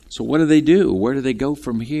 So what do? Where do they go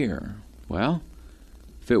from here? Well,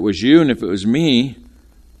 if it was you and if it was me,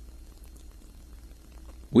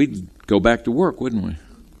 we'd go back to work, wouldn't we?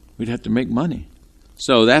 We'd have to make money.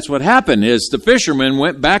 So that's what happened is the fishermen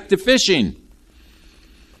went back to fishing.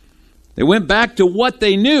 They went back to what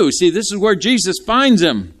they knew. See, this is where Jesus finds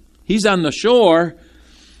them. He's on the shore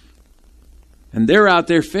and they're out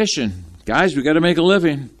there fishing. Guys, we got to make a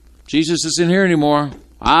living. Jesus isn't here anymore.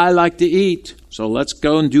 I like to eat. So let's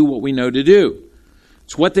go and do what we know to do.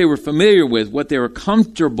 It's what they were familiar with, what they were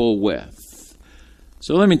comfortable with.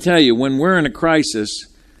 So let me tell you, when we're in a crisis,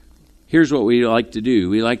 here's what we like to do.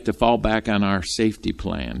 We like to fall back on our safety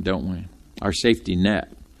plan, don't we? Our safety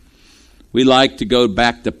net. We like to go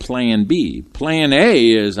back to plan B. Plan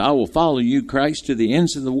A is, I will follow you, Christ, to the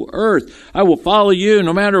ends of the earth. I will follow you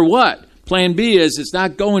no matter what. Plan B is, it's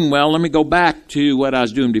not going well. Let me go back to what I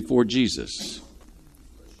was doing before Jesus.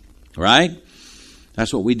 Right?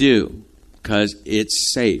 That's what we do because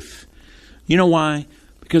it's safe. You know why?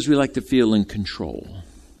 Because we like to feel in control.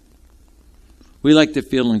 We like to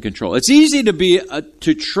feel in control. It's easy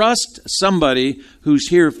to trust somebody who's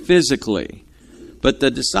here physically. But the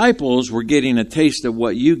disciples were getting a taste of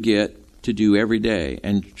what you get to do every day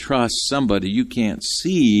and trust somebody you can't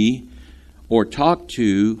see or talk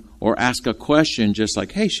to or ask a question just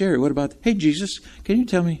like, hey, Sherry, what about, hey, Jesus, can you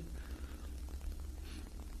tell me?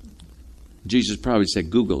 Jesus probably said,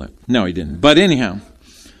 Google it. No, he didn't. But anyhow,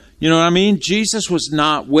 you know what I mean? Jesus was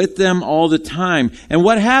not with them all the time. And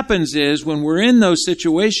what happens is when we're in those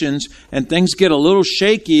situations and things get a little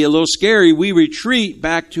shaky, a little scary, we retreat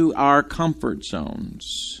back to our comfort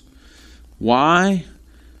zones. Why?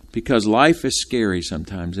 Because life is scary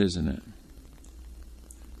sometimes, isn't it?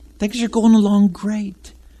 Things are going along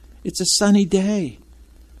great. It's a sunny day.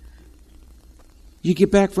 You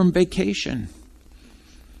get back from vacation.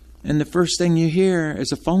 And the first thing you hear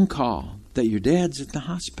is a phone call that your dad's at the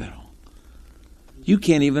hospital. You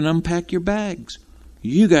can't even unpack your bags.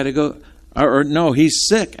 You got to go, or no, he's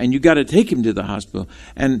sick and you got to take him to the hospital.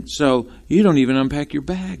 And so you don't even unpack your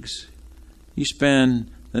bags. You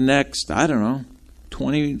spend the next,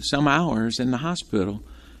 20 some hours in the hospital.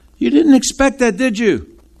 You didn't expect that, did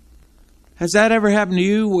you? Has that ever happened to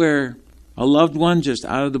you where a loved one just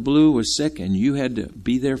out of the blue was sick and you had to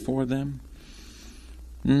be there for them?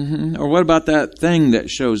 Or what about that thing that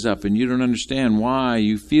shows up and you don't understand why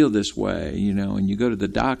you feel this way, and you go to the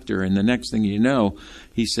doctor and the next thing you know,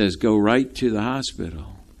 he says, go right to the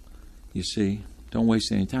hospital. You see, don't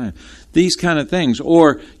waste any time. These kind of things.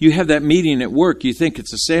 Or you have that meeting at work, you think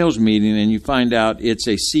it's a sales meeting and you find out it's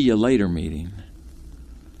a see you later meeting.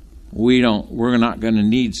 We're not going to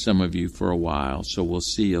need some of you for a while, so we'll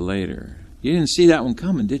see you later. You didn't see that one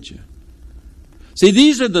coming, did you? See,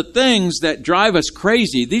 these are the things that drive us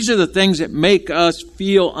crazy. These are the things that make us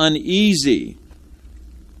feel uneasy.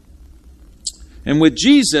 And with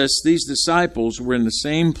Jesus, these disciples were in the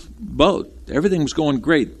same boat. Everything was going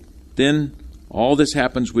great. Then all this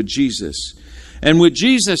happens with Jesus. And with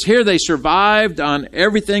Jesus, here they survived on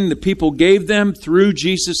everything the people gave them through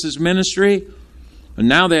Jesus' ministry. And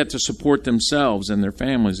now they have to support themselves and their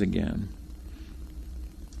families again.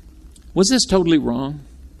 Was this totally wrong?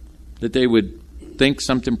 That they would think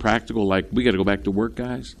something practical like, we got to go back to work,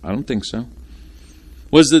 guys? I don't think so.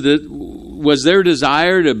 Was their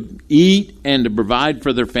desire to eat and to provide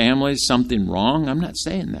for their families something wrong? I'm not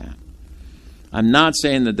saying that. I'm not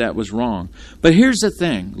saying that was wrong. But here's the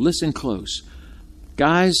thing. Listen close.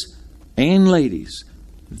 Guys and ladies,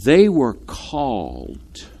 they were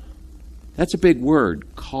called. That's a big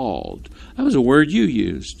word, called. That was a word you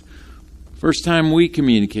used. First time we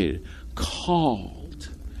communicated. Called.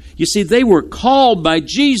 You see, they were called by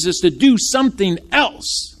Jesus to do something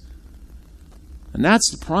else. And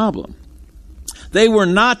that's the problem. They were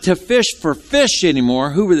not to fish for fish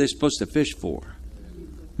anymore. Who were they supposed to fish for?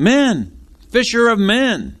 Men. Fisher of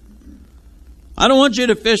men. I don't want you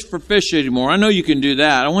to fish for fish anymore. I know you can do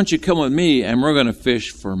that. I want you to come with me and we're going to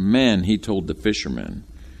fish for men, he told the fishermen.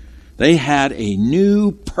 They had a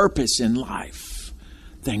new purpose in life,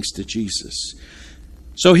 thanks to Jesus.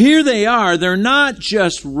 So here they are. They're not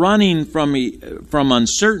just running from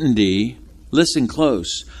uncertainty. Listen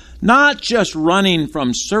close. Not just running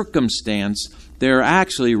from circumstance. They're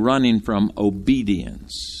actually running from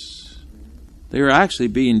obedience. They were actually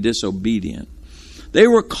being disobedient. They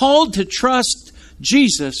were called to trust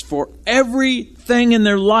Jesus for everything in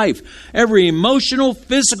their life. Every emotional,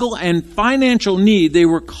 physical, and financial need, they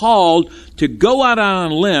were called to go out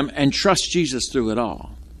on a limb and trust Jesus through it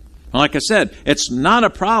all. Like I said, it's not a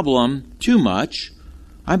problem too much.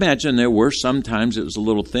 I imagine there were sometimes it was a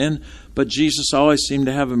little thin, but Jesus always seemed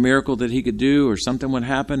to have a miracle that he could do, or something would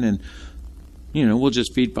happen, and, we'll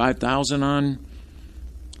just feed 5,000 on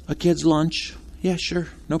a kid's lunch. Yeah, sure,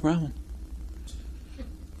 no problem.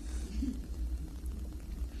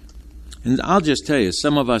 And I'll just tell you,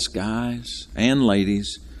 some of us guys and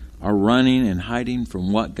ladies are running and hiding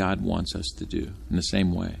from what God wants us to do in the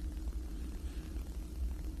same way.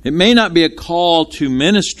 It may not be a call to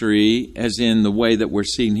ministry as in the way that we're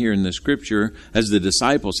seeing here in the scripture as the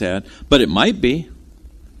disciples had, but it might be. I'm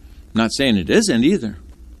not saying it isn't either.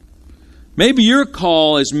 Maybe your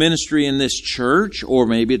call is ministry in this church, or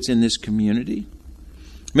maybe it's in this community.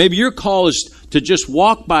 Maybe your call is to just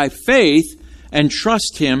walk by faith and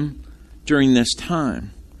trust him during this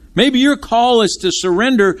time. Maybe your call is to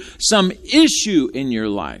surrender some issue in your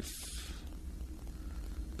life.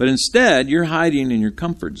 But instead, you're hiding in your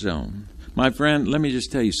comfort zone. My friend, let me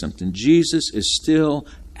just tell you something. Jesus is still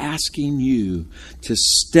asking you to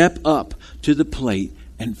step up to the plate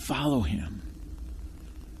and follow him.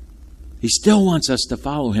 He still wants us to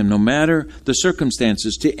follow him no matter the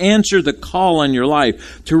circumstances, to answer the call on your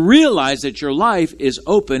life, to realize that your life is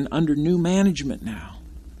open under new management now.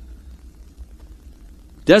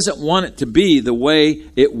 Doesn't want it to be the way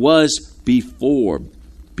it was before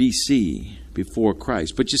BC, before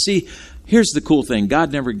Christ. But you see, here's the cool thing.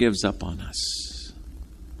 God never gives up on us.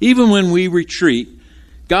 Even when we retreat,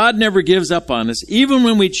 God never gives up on us. Even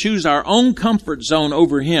when we choose our own comfort zone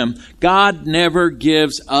over him, God never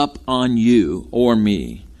gives up on you or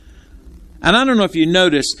me. And I don't know if you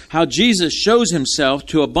notice how Jesus shows himself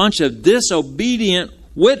to a bunch of disobedient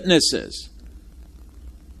witnesses.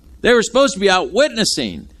 They were supposed to be out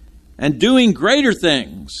witnessing and doing greater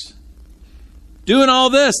things. Doing all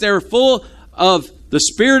this. They were full of the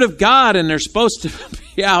Spirit of God, and they're supposed to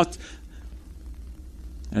be out.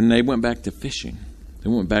 And they went back to fishing. They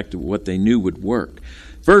went back to what they knew would work.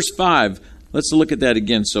 Verse 5. Let's look at that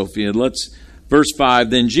again, Sophia. Verse 5.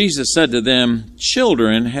 Then Jesus said to them,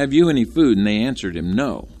 "Children, have you any food?" And they answered him,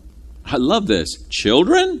 "No." I love this.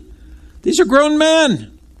 Children? These are grown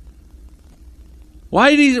men.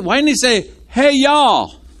 Why didn't he say, "Hey,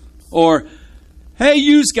 y'all," or "Hey,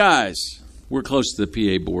 yous guys"? We're close to the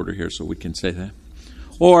PA border here, so we can say that.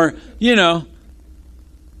 Or,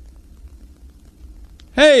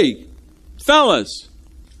 "Hey, fellas,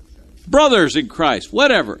 brothers in Christ,"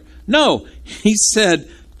 whatever. No, he said,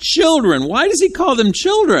 "Children." Why does he call them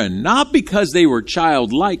children? Not because they were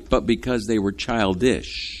childlike, but because they were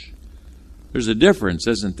childish. There's a difference,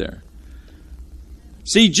 isn't there?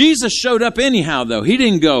 See, Jesus showed up anyhow, though. He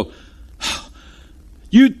didn't go,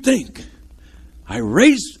 "You'd think I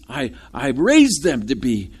raised them to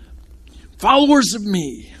be followers of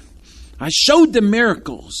me. I showed them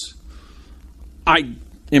miracles. I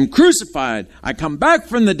am crucified. I come back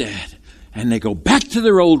from the dead." And they go back to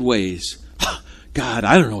their old ways. God,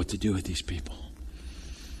 I don't know what to do with these people.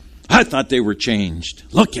 I thought they were changed.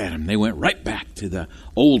 Look at them. They went right back to the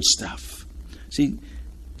old stuff. See,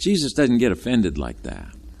 Jesus doesn't get offended like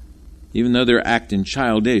that. Even though they're acting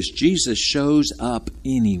childish, Jesus shows up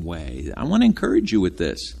anyway. I want to encourage you with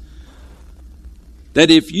this. That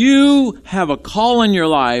if you have a call in your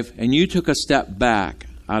life and you took a step back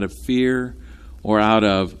out of fear or out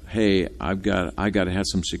of, "Hey, I got to have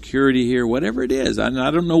some security here," whatever it is. I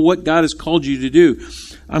don't know what God has called you to do.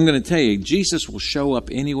 I'm going to tell you, Jesus will show up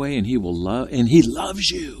anyway, and he loves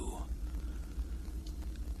you.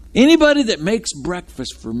 Anybody that makes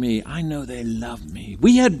breakfast for me, I know they love me.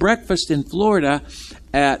 We had breakfast in Florida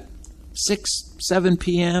at 6, 7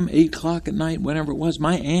 p.m., 8 o'clock at night, whenever it was.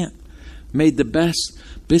 My aunt made the best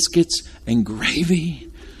biscuits and gravy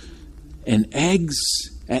and eggs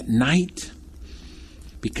at night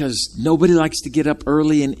because nobody likes to get up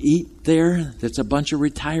early and eat there. That's a bunch of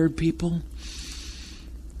retired people.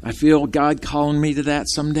 I feel God calling me to that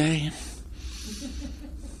someday.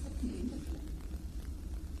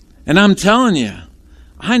 And I'm telling you,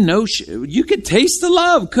 I know you could taste the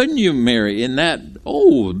love, couldn't you, Mary? In that,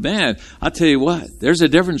 oh man, I'll tell you what, there's a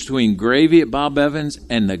difference between gravy at Bob Evans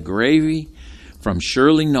and the gravy from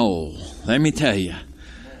Shirley Knoll. Let me tell you,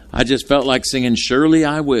 I just felt like singing, "Surely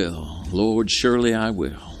I will, Lord, surely I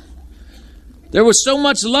will." There was so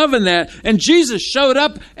much love in that. And Jesus showed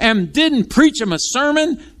up and didn't preach them a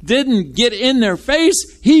sermon, didn't get in their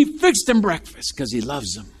face. He fixed them breakfast because he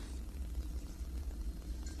loves them.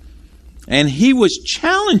 And he was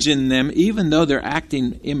challenging them even though they're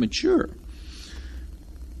acting immature.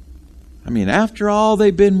 I mean, after all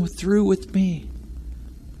they've been through with me.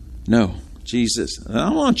 No, Jesus. And I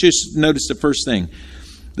want you to notice the first thing.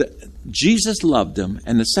 Jesus loved them.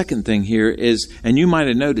 And the second thing here is, and you might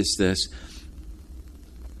have noticed this,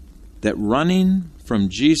 that running from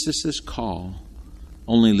Jesus' call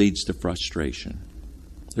only leads to frustration.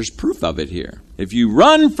 There's proof of it here. If you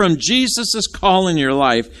run from Jesus' call in your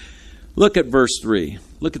life, look at verse 3.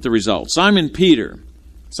 Look at the result. Simon Peter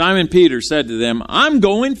said to them, "I'm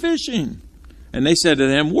going fishing." And they said to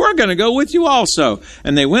him, "We're going to go with you also."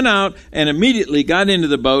 And they went out and immediately got into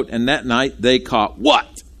the boat, and that night they caught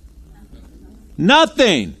what?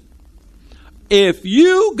 Nothing. If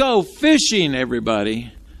you go fishing,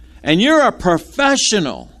 everybody, and you're a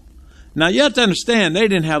professional, now you have to understand, they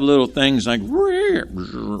didn't have little things like rear.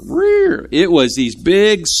 It was these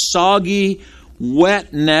big, soggy,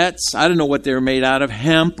 wet nets. I don't know what they were made out of,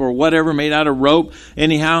 hemp or whatever, made out of rope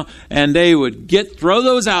anyhow. And they would throw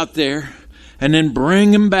those out there and then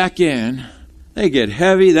bring them back in. They get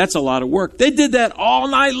heavy. That's a lot of work. They did that all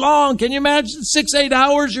night long. Can you imagine 6-8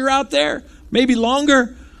 hours you're out there? Maybe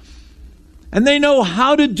longer. And they know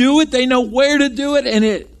how to do it. They know where to do it. And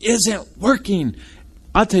it isn't working.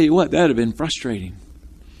 I'll tell you what, that would have been frustrating.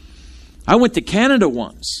 I went to Canada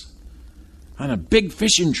once on a big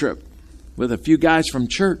fishing trip with a few guys from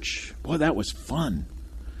church. Boy, that was fun.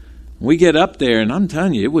 We get up there, and I'm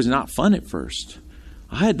telling you, it was not fun at first.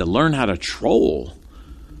 I had to learn how to troll.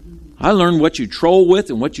 I learned what you troll with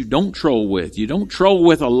and what you don't troll with. You don't troll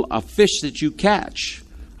with a fish that you catch.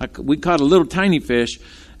 We caught a little tiny fish,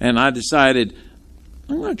 and I decided,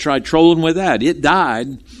 I'm going to try trolling with that. It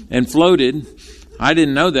died and floated. I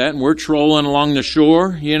didn't know that, and we're trolling along the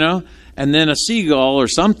shore, and then a seagull or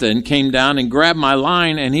something came down and grabbed my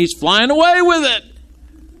line, and he's flying away with it.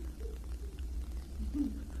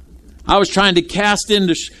 I was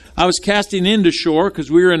casting into shore because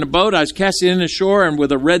we were in a boat. I was casting into shore, and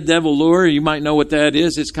with a red devil lure, you might know what that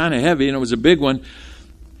is. It's kind of heavy, and it was a big one.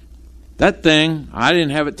 That thing, I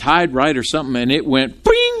didn't have it tied right or something, and it went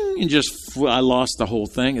bing, and I lost the whole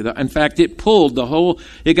thing. In fact, it pulled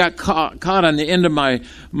it got caught on the end of my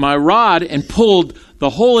rod and pulled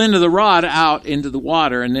the whole end of the rod out into the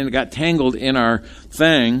water, and then it got tangled in our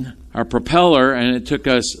propeller, and it took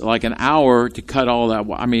us like an hour to cut all that.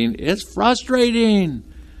 I mean, it's frustrating.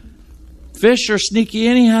 Fish are sneaky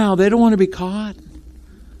anyhow. They don't want to be caught.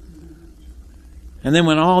 And then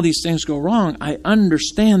when all these things go wrong, I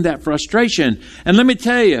understand that frustration. And let me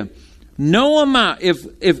tell you, no amount,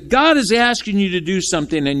 if God is asking you to do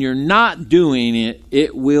something and you're not doing it,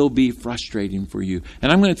 it will be frustrating for you.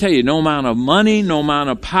 And I'm going to tell you, no amount of money, no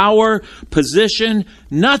amount of power, position,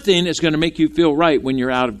 nothing is going to make you feel right when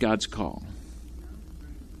you're out of God's call.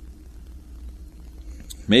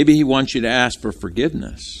 Maybe He wants you to ask for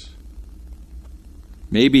forgiveness.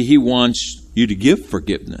 Maybe He wants you to give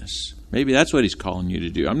forgiveness. Maybe that's what He's calling you to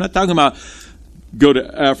do. I'm not talking about go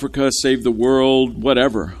to Africa, save the world,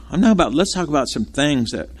 whatever. Let's talk about some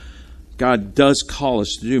things that God does call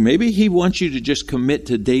us to do. Maybe He wants you to just commit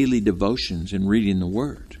to daily devotions and reading the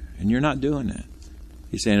Word, and you're not doing that.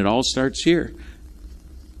 He's saying it all starts here.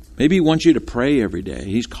 Maybe He wants you to pray every day.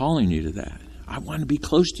 He's calling you to that. I want to be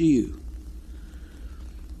close to you.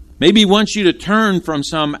 Maybe He wants you to turn from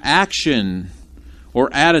some action or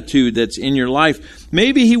attitude that's in your life.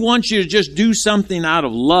 Maybe He wants you to just do something out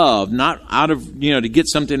of love, not out of, to get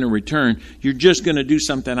something in return. You're just going to do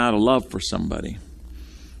something out of love for somebody.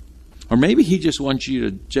 Or maybe He just wants you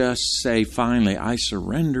to just say, finally, I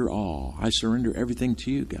surrender all. I surrender everything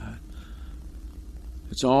to you, God.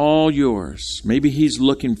 It's all yours. Maybe He's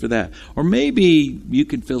looking for that. Or maybe you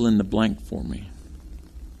can fill in the blank for me.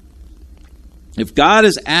 If God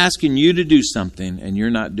is asking you to do something and you're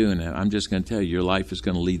not doing it, I'm just going to tell you, your life is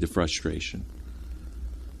going to lead to frustration.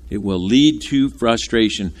 It will lead to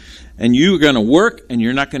frustration. And you're going to work and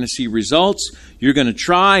you're not going to see results. You're going to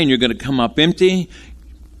try and you're going to come up empty.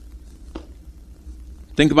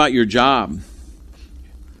 Think about your job.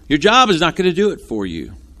 Your job is not going to do it for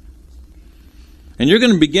you. And you're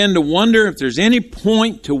going to begin to wonder if there's any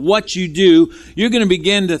point to what you do. You're going to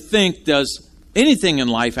begin to think, does anything in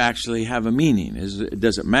life actually have a meaning?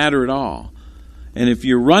 Does it matter at all? And if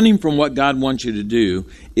you're running from what God wants you to do,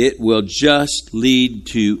 it will just lead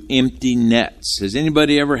to empty nets. Has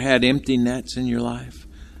anybody ever had empty nets in your life?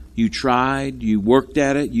 You tried, you worked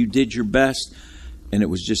at it, you did your best, and it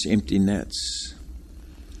was just empty nets.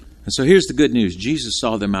 And so here's the good news. Jesus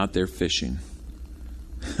saw them out there fishing.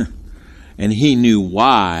 And he knew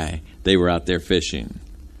why they were out there fishing.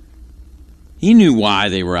 He knew why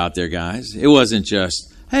they were out there, guys. It wasn't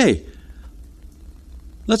just, hey,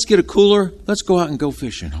 let's get a cooler, let's go out and go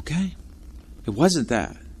fishing, okay? It wasn't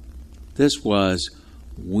that. This was,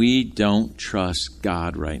 we don't trust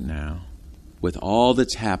God right now. With all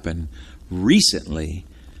that's happened recently,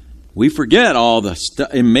 we forget all the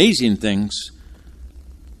amazing things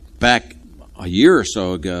back a year or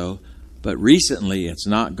so ago, but recently it's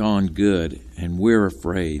not gone good, and we're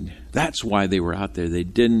afraid. That's why they were out there. They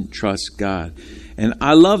didn't trust God. And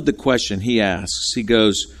I love the question he asks. He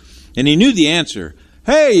goes, and he knew the answer.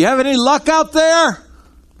 Hey, you have any luck out there?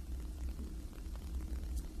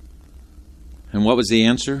 And what was the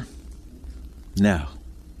answer? No.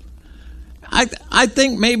 I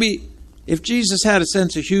think maybe if Jesus had a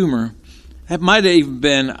sense of humor, that might have even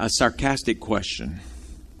been a sarcastic question.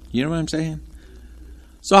 You know what I'm saying?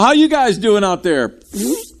 So how you guys doing out there?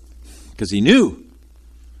 Because he knew.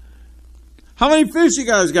 How many fish you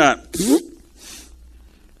guys got?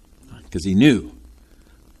 Because he knew.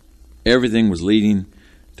 Everything was leading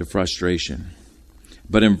to frustration.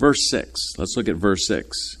 But in verse 6, let's look at verse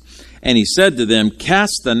 6. And he said to them,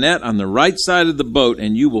 cast the net on the right side of the boat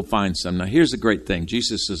and you will find some. Now here's the great thing.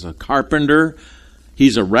 Jesus is a carpenter.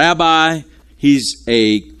 He's a rabbi. He's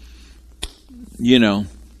a,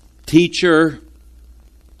 teacher.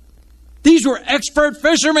 These were expert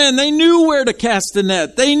fishermen. They knew where to cast the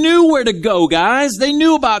net. They knew where to go, guys. They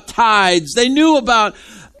knew about tides. They knew about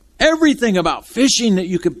everything about fishing that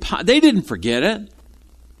you could. They didn't forget it.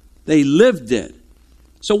 They lived it.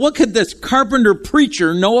 So what could this carpenter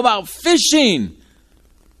preacher know about fishing?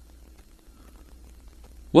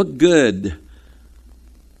 What good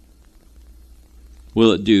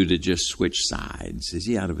will it do to just switch sides? Is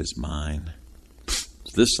he out of his mind?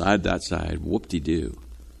 This side, that side, whoop-de-doo.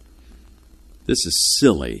 This is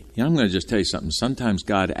silly. I'm going to just tell you something. Sometimes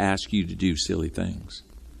God asks you to do silly things.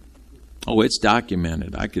 Oh, it's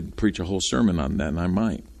documented. I could preach a whole sermon on that, and I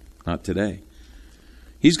might. Not today.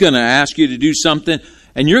 He's going to ask you to do something,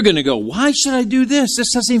 and you're going to go, why should I do this?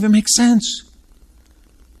 This doesn't even make sense.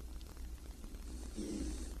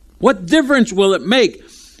 What difference will it make?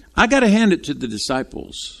 I got to hand it to the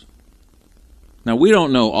disciples. Now, we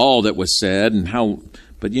don't know all that was said and how,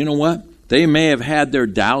 but you know what? They may have had their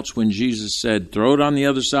doubts when Jesus said, throw it on the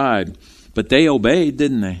other side. But they obeyed,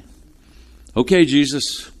 didn't they? Okay,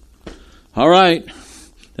 Jesus. All right.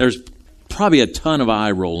 There's probably a ton of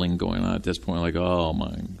eye rolling going on at this point. Like, oh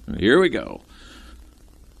my, here we go.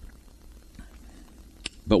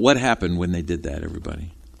 But what happened when they did that,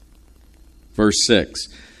 everybody? Verse 6.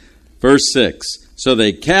 Verse 6. So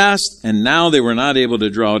they cast, and now they were not able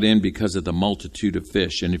to draw it in because of the multitude of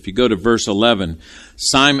fish. And if you go to verse 11,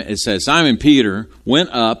 it says, Simon Peter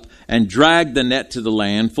went up and dragged the net to the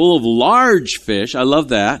land full of large fish. I love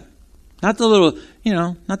that. Not the little,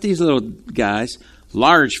 not these little guys.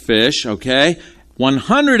 Large fish, okay?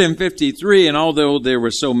 153, and although there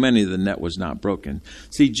were so many, the net was not broken.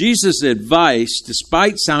 See, Jesus' advice,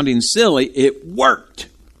 despite sounding silly, it worked.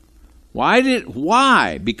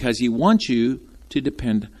 Why? Because he wants you to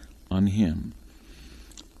depend on him.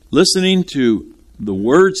 Listening to the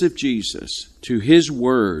words of Jesus, to his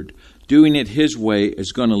word, doing it his way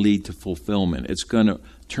is going to lead to fulfillment. It's going to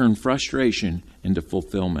turn frustration into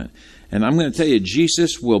fulfillment. And I'm going to tell you,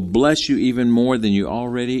 Jesus will bless you even more than you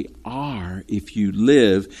already are if you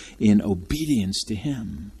live in obedience to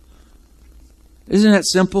him. Isn't that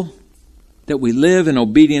simple? That we live in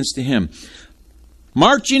obedience to him.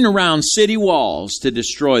 Marching around city walls to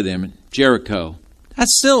destroy them, Jericho.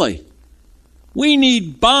 That's silly. We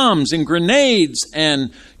need bombs and grenades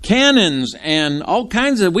and cannons and all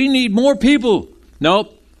kinds of, we need more people.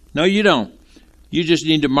 Nope. No, you don't. You just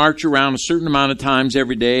need to march around a certain amount of times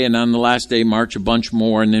every day, and on the last day march a bunch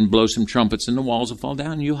more and then blow some trumpets and the walls will fall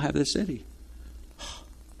down and you'll have the city.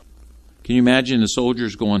 Can you imagine the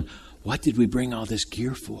soldiers going, what did we bring all this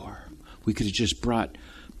gear for? We could have just brought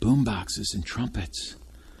boom boxes and trumpets,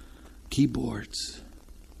 keyboards.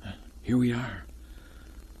 Here we are.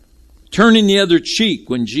 Turning the other cheek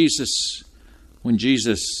when Jesus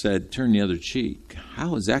said, turn the other cheek.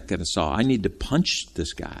 How is that going to solve? I need to punch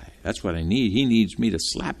this guy. That's what I need. He needs me to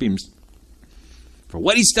slap him for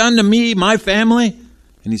what he's done to me, my family.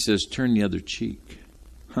 And he says, turn the other cheek.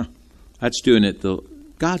 That's doing it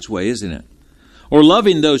God's way, isn't it? Or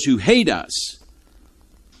loving those who hate us.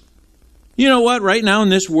 You know what? Right now in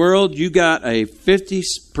this world, you got a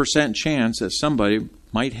 50% chance that somebody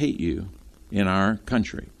might hate you in our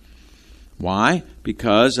country. Why?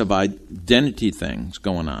 Because of identity things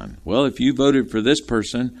going on. Well, if you voted for this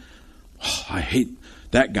person, I hate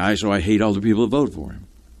that guy, so I hate all the people that voted for him.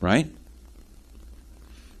 Right?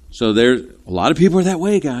 So there's a lot of people are that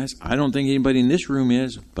way, guys. I don't think anybody in this room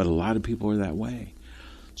is, but a lot of people are that way.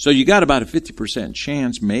 So you got about a 50%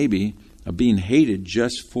 chance, maybe, of being hated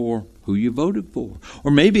just for who you voted for, or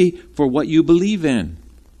maybe for what you believe in.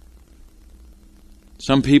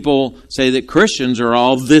 Some people say that Christians are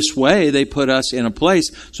all this way. They put us in a place.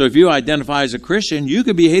 So if you identify as a Christian, you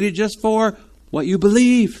could be hated just for what you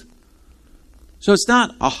believe. So it's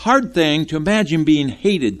not a hard thing to imagine being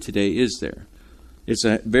hated today, is there? It's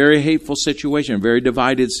a very hateful situation, a very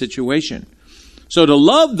divided situation. So to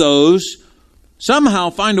love those, somehow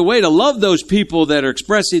find a way to love those people that are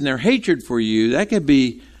expressing their hatred for you, that could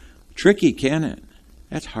be tricky, can it?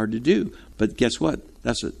 That's hard to do. But guess what?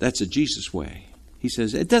 That's a Jesus way. He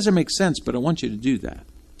says, it doesn't make sense, but I want you to do that.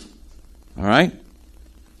 All right?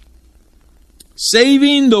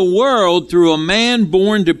 Saving the world through a man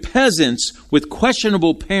born to peasants with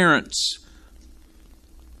questionable parents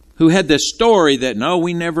who had this story that, no,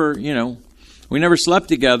 we never slept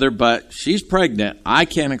together, but she's pregnant. I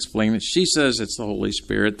can't explain it. She says it's the Holy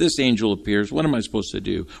Spirit. This angel appears. What am I supposed to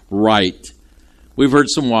do? Right. We've heard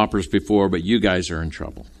some whoppers before, but you guys are in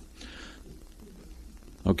trouble.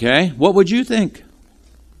 Okay? What would you think?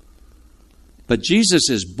 But Jesus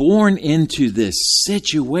is born into this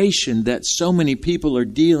situation that so many people are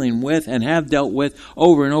dealing with and have dealt with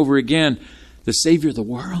over and over again. The Savior of the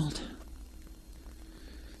world.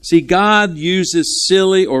 See, God uses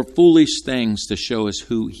silly or foolish things to show us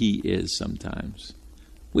who He is sometimes.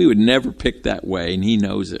 We would never pick that way, and He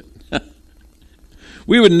knows it.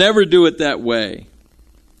 We would never do it that way.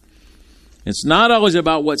 It's not always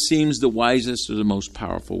about what seems the wisest or the most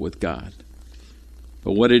powerful with God.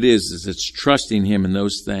 But what it is it's trusting Him in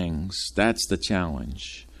those things. That's the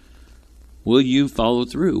challenge. Will you follow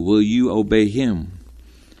through? Will you obey Him?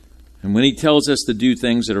 And when He tells us to do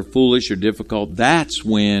things that are foolish or difficult, that's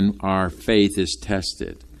when our faith is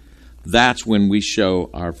tested. That's when we show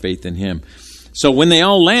our faith in Him. So when they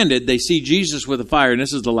all landed, they see Jesus with a fire. And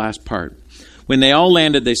this is the last part. When they all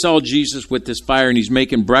landed, they saw Jesus with this fire, and He's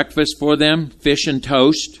making breakfast for them, fish and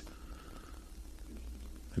toast.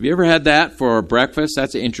 Have you ever had that for breakfast?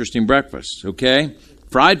 That's an interesting breakfast, okay?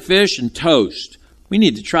 Fried fish and toast. We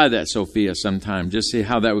need to try that, Sophia, sometime. Just see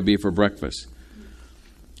how that would be for breakfast.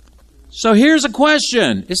 So here's a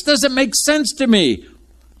question. This doesn't make sense to me.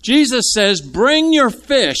 Jesus says, bring your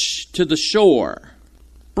fish to the shore.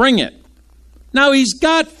 Bring it. Now He's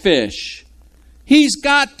got fish. He's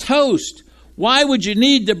got toast. Why would you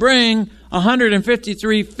need to bring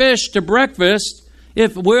 153 fish to breakfast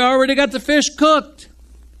if we already got the fish cooked?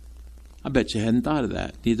 I bet you hadn't thought of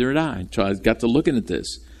that. Neither had I. So I got to looking at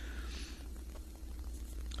this.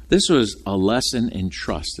 This was a lesson in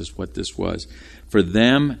trust is what this was. For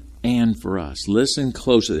them and for us. Listen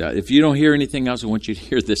closely. If you don't hear anything else, I want you to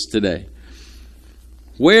hear this today.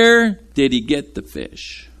 Where did He get the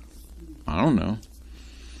fish? I don't know.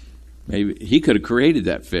 Maybe He could have created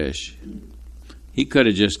that fish. He could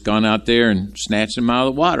have just gone out there and snatched them out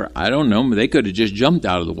of the water. I don't know. They could have just jumped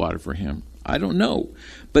out of the water for Him. I don't know.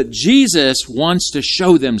 But Jesus wants to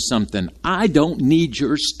show them something. I don't need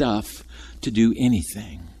your stuff to do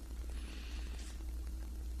anything.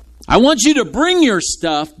 I want you to bring your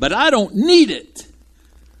stuff, but I don't need it.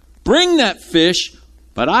 Bring that fish,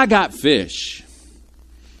 but I got fish.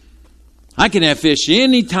 I can have fish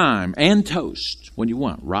anytime and toast. What do you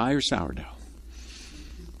want, rye or sourdough?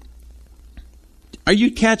 Are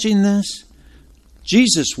you catching this?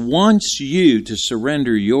 Jesus wants you to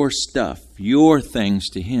surrender your stuff, your things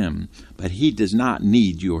to Him, but He does not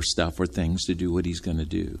need your stuff or things to do what He's going to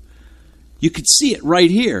do. You could see it right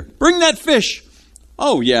here. Bring that fish.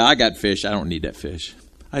 Oh, yeah, I got fish. I don't need that fish.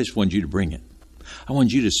 I just want you to bring it. I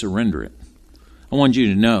want you to surrender it. I want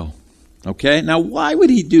you to know. Okay? Now, why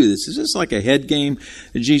would He do this? Is this like a head game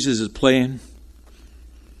that Jesus is playing?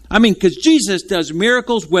 I mean, because Jesus does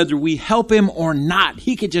miracles whether we help Him or not.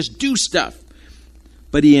 He could just do stuff.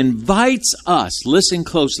 But He invites us, listen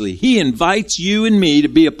closely, He invites you and me to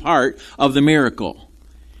be a part of the miracle.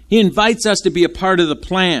 He invites us to be a part of the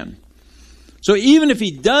plan. So even if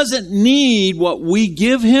He doesn't need what we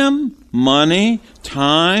give Him, money,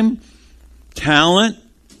 time, talent,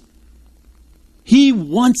 He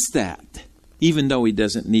wants that, even though He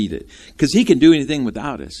doesn't need it. Because He can do anything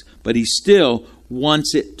without us. But He still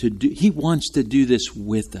wants it to do. He wants to do this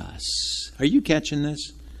with us. Are you catching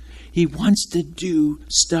this? He wants to do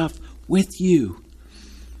stuff with you.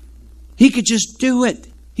 He could just do it.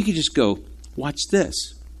 He could just go, watch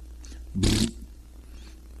this.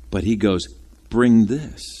 But he goes, bring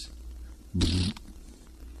this.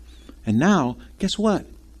 And now, guess what?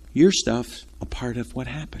 Your stuff's a part of what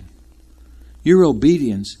happened. Your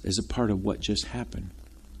obedience is a part of what just happened.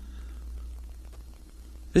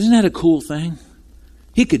 Isn't that a cool thing?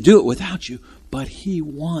 He could do it without you, but he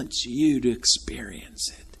wants you to experience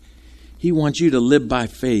it. He wants you to live by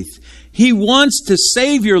faith. He wants to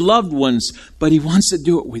save your loved ones, but he wants to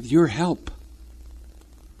do it with your help.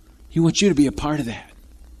 He wants you to be a part of that.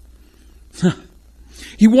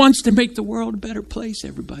 He wants to make the world a better place,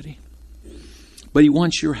 everybody. But he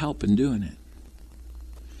wants your help in doing it.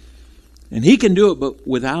 And he can do it but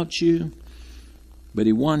without you, but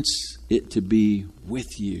he wants it to be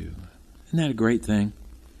with you. Isn't that a great thing?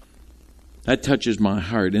 That touches my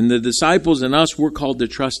heart. And the disciples and us, we're called to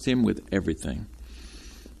trust him with everything.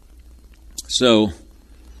 So,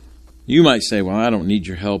 you might say, well, I don't need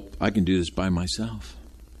your help. I can do this by myself.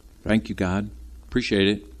 Thank you, God. Appreciate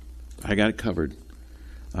it. I got it covered.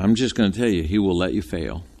 I'm just going to tell you, he will let you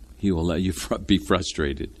fail. He will let you be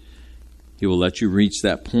frustrated. He will let you reach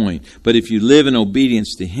that point. But if you live in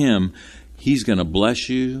obedience to him, he's going to bless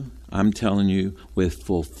you, I'm telling you, with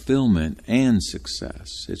fulfillment and success.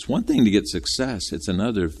 It's one thing to get success. It's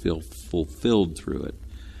another to feel fulfilled through it.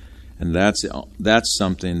 And that's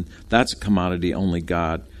something, that's a commodity only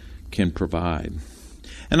God can provide.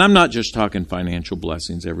 And I'm not just talking financial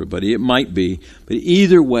blessings, everybody. It might be. But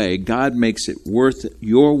either way, God makes it worth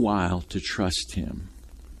your while to trust him.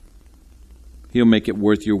 He'll make it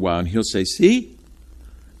worth your while. And he'll say, see,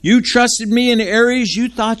 you trusted me in areas you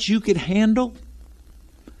thought you could handle.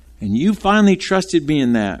 And you finally trusted me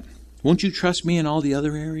in that. Won't you trust me in all the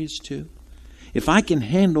other areas too? If I can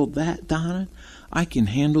handle that, Donna, I can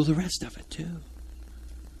handle the rest of it too.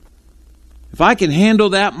 If I can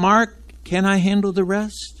handle that, Mark, can I handle the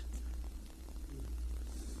rest?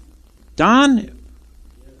 Don,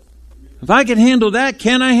 if I can handle that,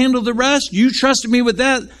 can I handle the rest? You trusted me with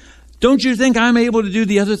that. Don't you think I'm able to do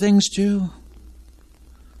the other things too?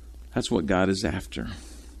 That's what God is after.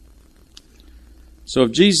 So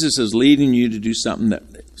if Jesus is leading you to do something that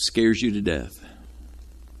scares you to death,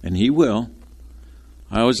 and he will.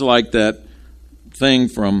 I always like that thing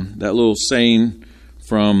from that little saying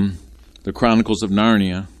from the Chronicles of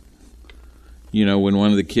Narnia. You know, when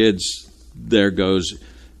one of the kids there goes,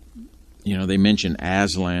 you know, they mention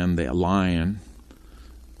Aslan, the lion.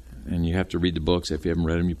 And you have to read the books. If you haven't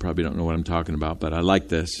read them, you probably don't know what I'm talking about. But I like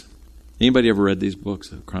this. Anybody ever read these books,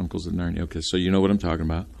 the Chronicles of Narnia? Okay, so you know what I'm talking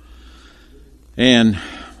about. And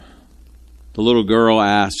the little girl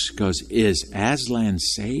asks, goes, is Aslan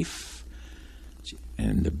safe?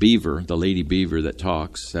 And the beaver, the lady beaver that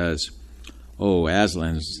talks, says, oh,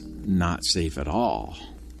 Aslan's not safe at all.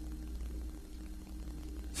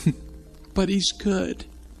 But he's good.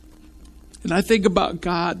 And I think about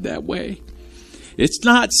God that way. It's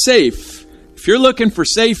not safe. If you're looking for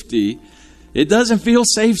safety, it doesn't feel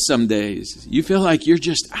safe some days. You feel like you're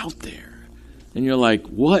just out there. And you're like,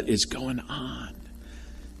 what is going on?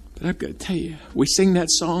 But I've got to tell you, we sing that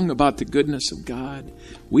song about the goodness of God.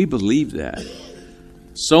 We believe that.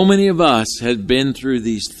 So many of us have been through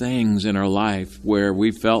these things in our life where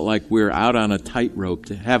we felt like we're out on a tightrope,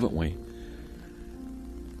 haven't we?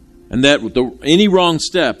 And that any wrong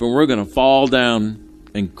step and we're going to fall down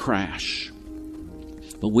and crash.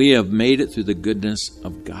 But we have made it through the goodness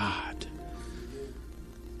of God.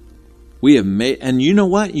 We have made, and you know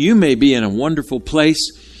what? You may be in a wonderful place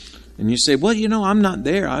and you say, well, you know, I'm not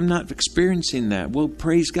there. I'm not experiencing that. Well,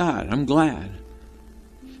 praise God. I'm glad.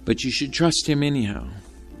 But you should trust him anyhow.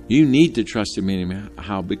 You need to trust him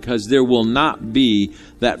anyhow because there will not be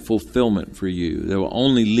that fulfillment for you. That will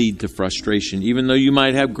only lead to frustration. Even though you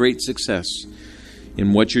might have great success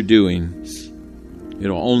in what you're doing,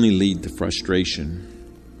 it'll only lead to frustration.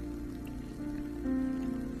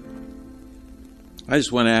 I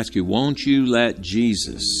just want to ask you, won't you let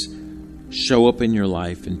Jesus show up in your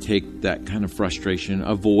life and take that kind of frustration,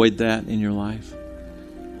 avoid that in your life?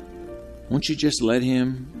 Won't you just let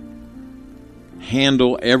him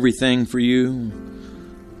handle everything for you?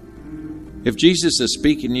 If Jesus is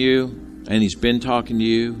speaking to you and he's been talking to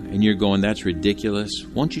you and you're going, that's ridiculous,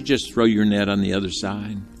 won't you just throw your net on the other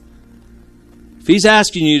side? If he's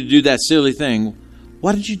asking you to do that silly thing,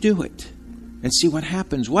 why don't you do it and see what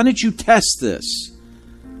happens? Why don't you test this?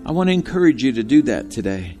 I want to encourage you to do that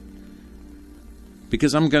today.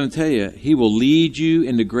 Because I'm going to tell you, He will lead you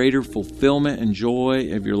into greater fulfillment and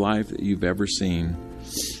joy of your life that you've ever seen.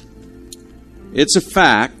 It's a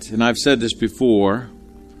fact, and I've said this before,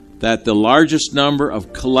 that the largest number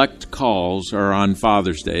of collect calls are on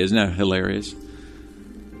Father's Day. Isn't that hilarious?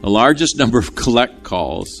 The largest number of collect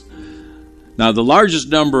calls. Now, the largest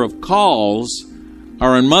number of calls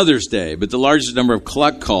are on Mother's Day, but the largest number of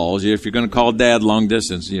collect calls, if you're going to call Dad long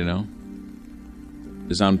distance,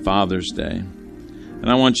 is on Father's Day. And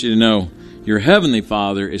I want you to know, your Heavenly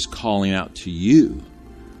Father is calling out to you.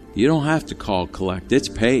 You don't have to call collect. It's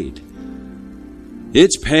paid.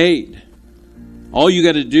 It's paid. All you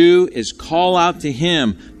got to do is call out to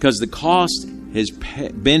Him, because the cost has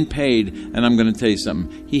been paid. And I'm going to tell you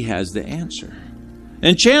something. He has the answer.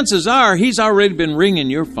 And chances are He's already been ringing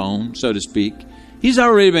your phone, so to speak. He's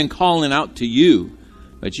already been calling out to you,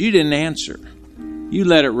 but you didn't answer. You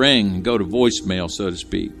let it ring and go to voicemail, so to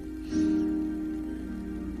speak.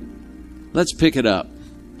 Let's pick it up.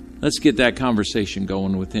 Let's get that conversation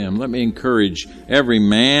going with Him. Let me encourage every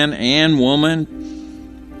man and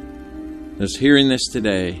woman that's hearing this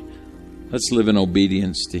today. Let's live in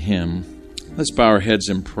obedience to Him. Let's bow our heads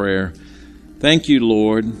in prayer. Thank you,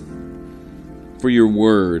 Lord, for your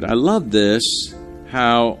word. I love this,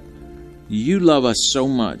 how you love us so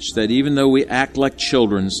much that even though we act like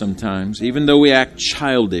children sometimes, even though we act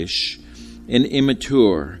childish and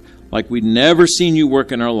immature, like we'd never seen you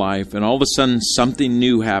work in our life, and all of a sudden something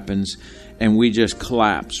new happens and we just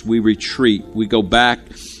collapse, we retreat, we go back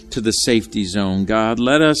to the safety zone. God,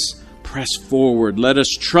 let us press forward. Let us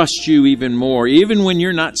trust you even more, even when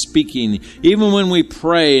you're not speaking, even when we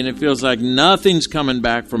pray and it feels like nothing's coming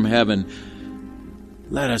back from heaven.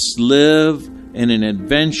 Let us live in an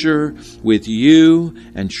adventure with you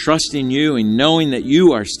and trusting you and knowing that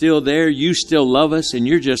you are still there, you still love us, and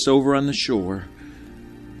you're just over on the shore.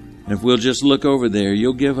 And if we'll just look over there,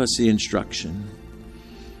 you'll give us the instruction.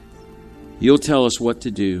 You'll tell us what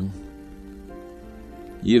to do.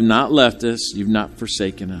 You've not left us. You've not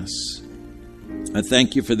forsaken us. I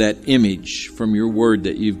thank you for that image from your word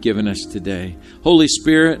that you've given us today. Holy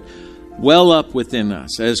Spirit, well up within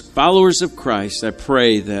us. As followers of Christ, I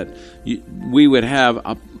pray that we would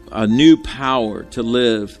have a new power to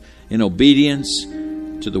live in obedience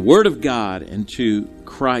to the Word of God and to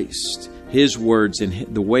Christ, His words,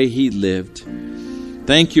 and the way He lived.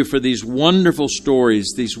 Thank you for these wonderful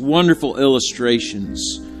stories, these wonderful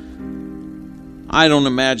illustrations. I don't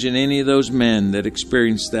imagine any of those men that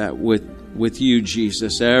experienced that with you,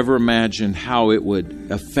 Jesus, ever imagined how it would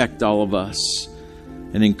affect all of us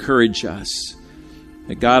and encourage us.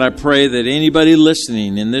 God, I pray that anybody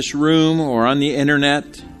listening in this room or on the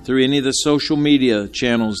internet, through any of the social media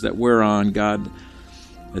channels that we're on, God,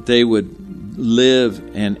 that they would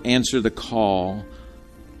live and answer the call.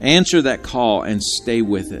 Answer that call and stay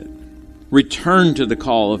with it. Return to the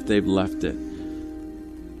call if they've left it.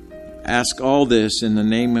 Ask all this in the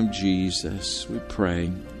name of Jesus, we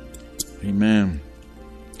pray. Amen.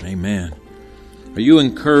 Amen. Are you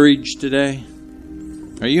encouraged today?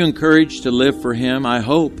 Are you encouraged to live for Him? I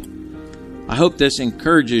hope this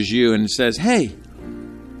encourages you and says, hey,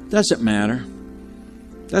 doesn't matter.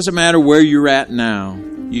 Doesn't matter where you're at now.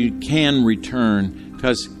 You can return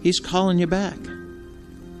because He's calling you back.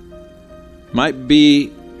 Might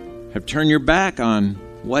be have turned your back on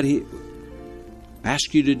what He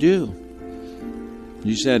asked you to do.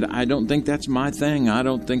 You said, I don't think that's my thing. I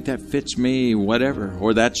don't think that fits me, whatever.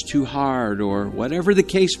 Or that's too hard, or whatever the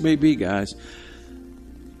case may be, guys.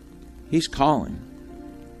 He's calling.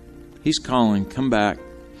 He's calling. Come back.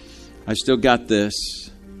 I still got this.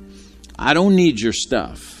 I don't need your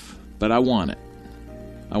stuff, but I want it.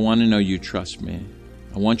 I want to know you trust me.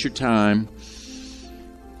 I want your time.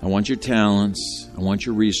 I want your talents. I want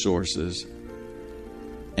your resources.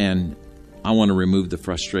 And I want to remove the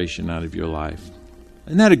frustration out of your life.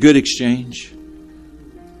 Isn't that a good exchange?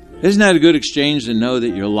 Isn't that a good exchange to know that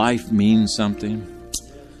your life means something?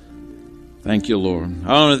 Thank you, Lord.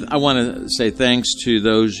 I want to say thanks to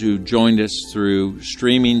those who joined us through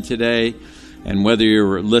streaming today. And whether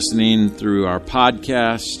you're listening through our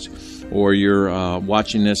podcast or you're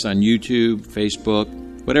watching this on YouTube, Facebook,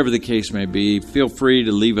 whatever the case may be, feel free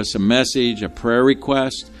to leave us a message, a prayer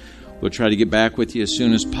request. We'll try to get back with you as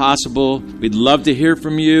soon as possible. We'd love to hear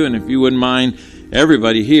from you. And if you wouldn't mind,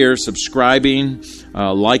 everybody here subscribing,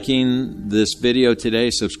 liking this video today,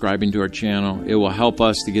 subscribing to our channel. It will help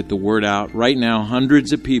us to get the word out. Right now,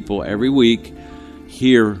 hundreds of people every week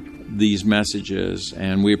hear these messages,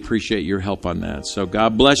 and we appreciate your help on that. So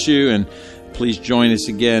God bless you, and please join us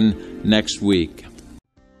again next week.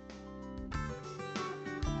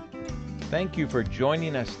 Thank you for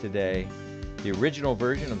joining us today The original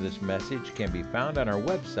version of this message can be found on our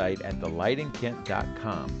website at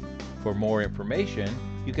thelightinkent.com. For more information,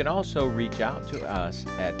 you can also reach out to us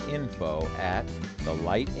at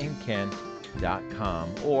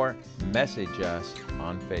info@thelightinkent.com or message us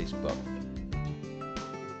on Facebook.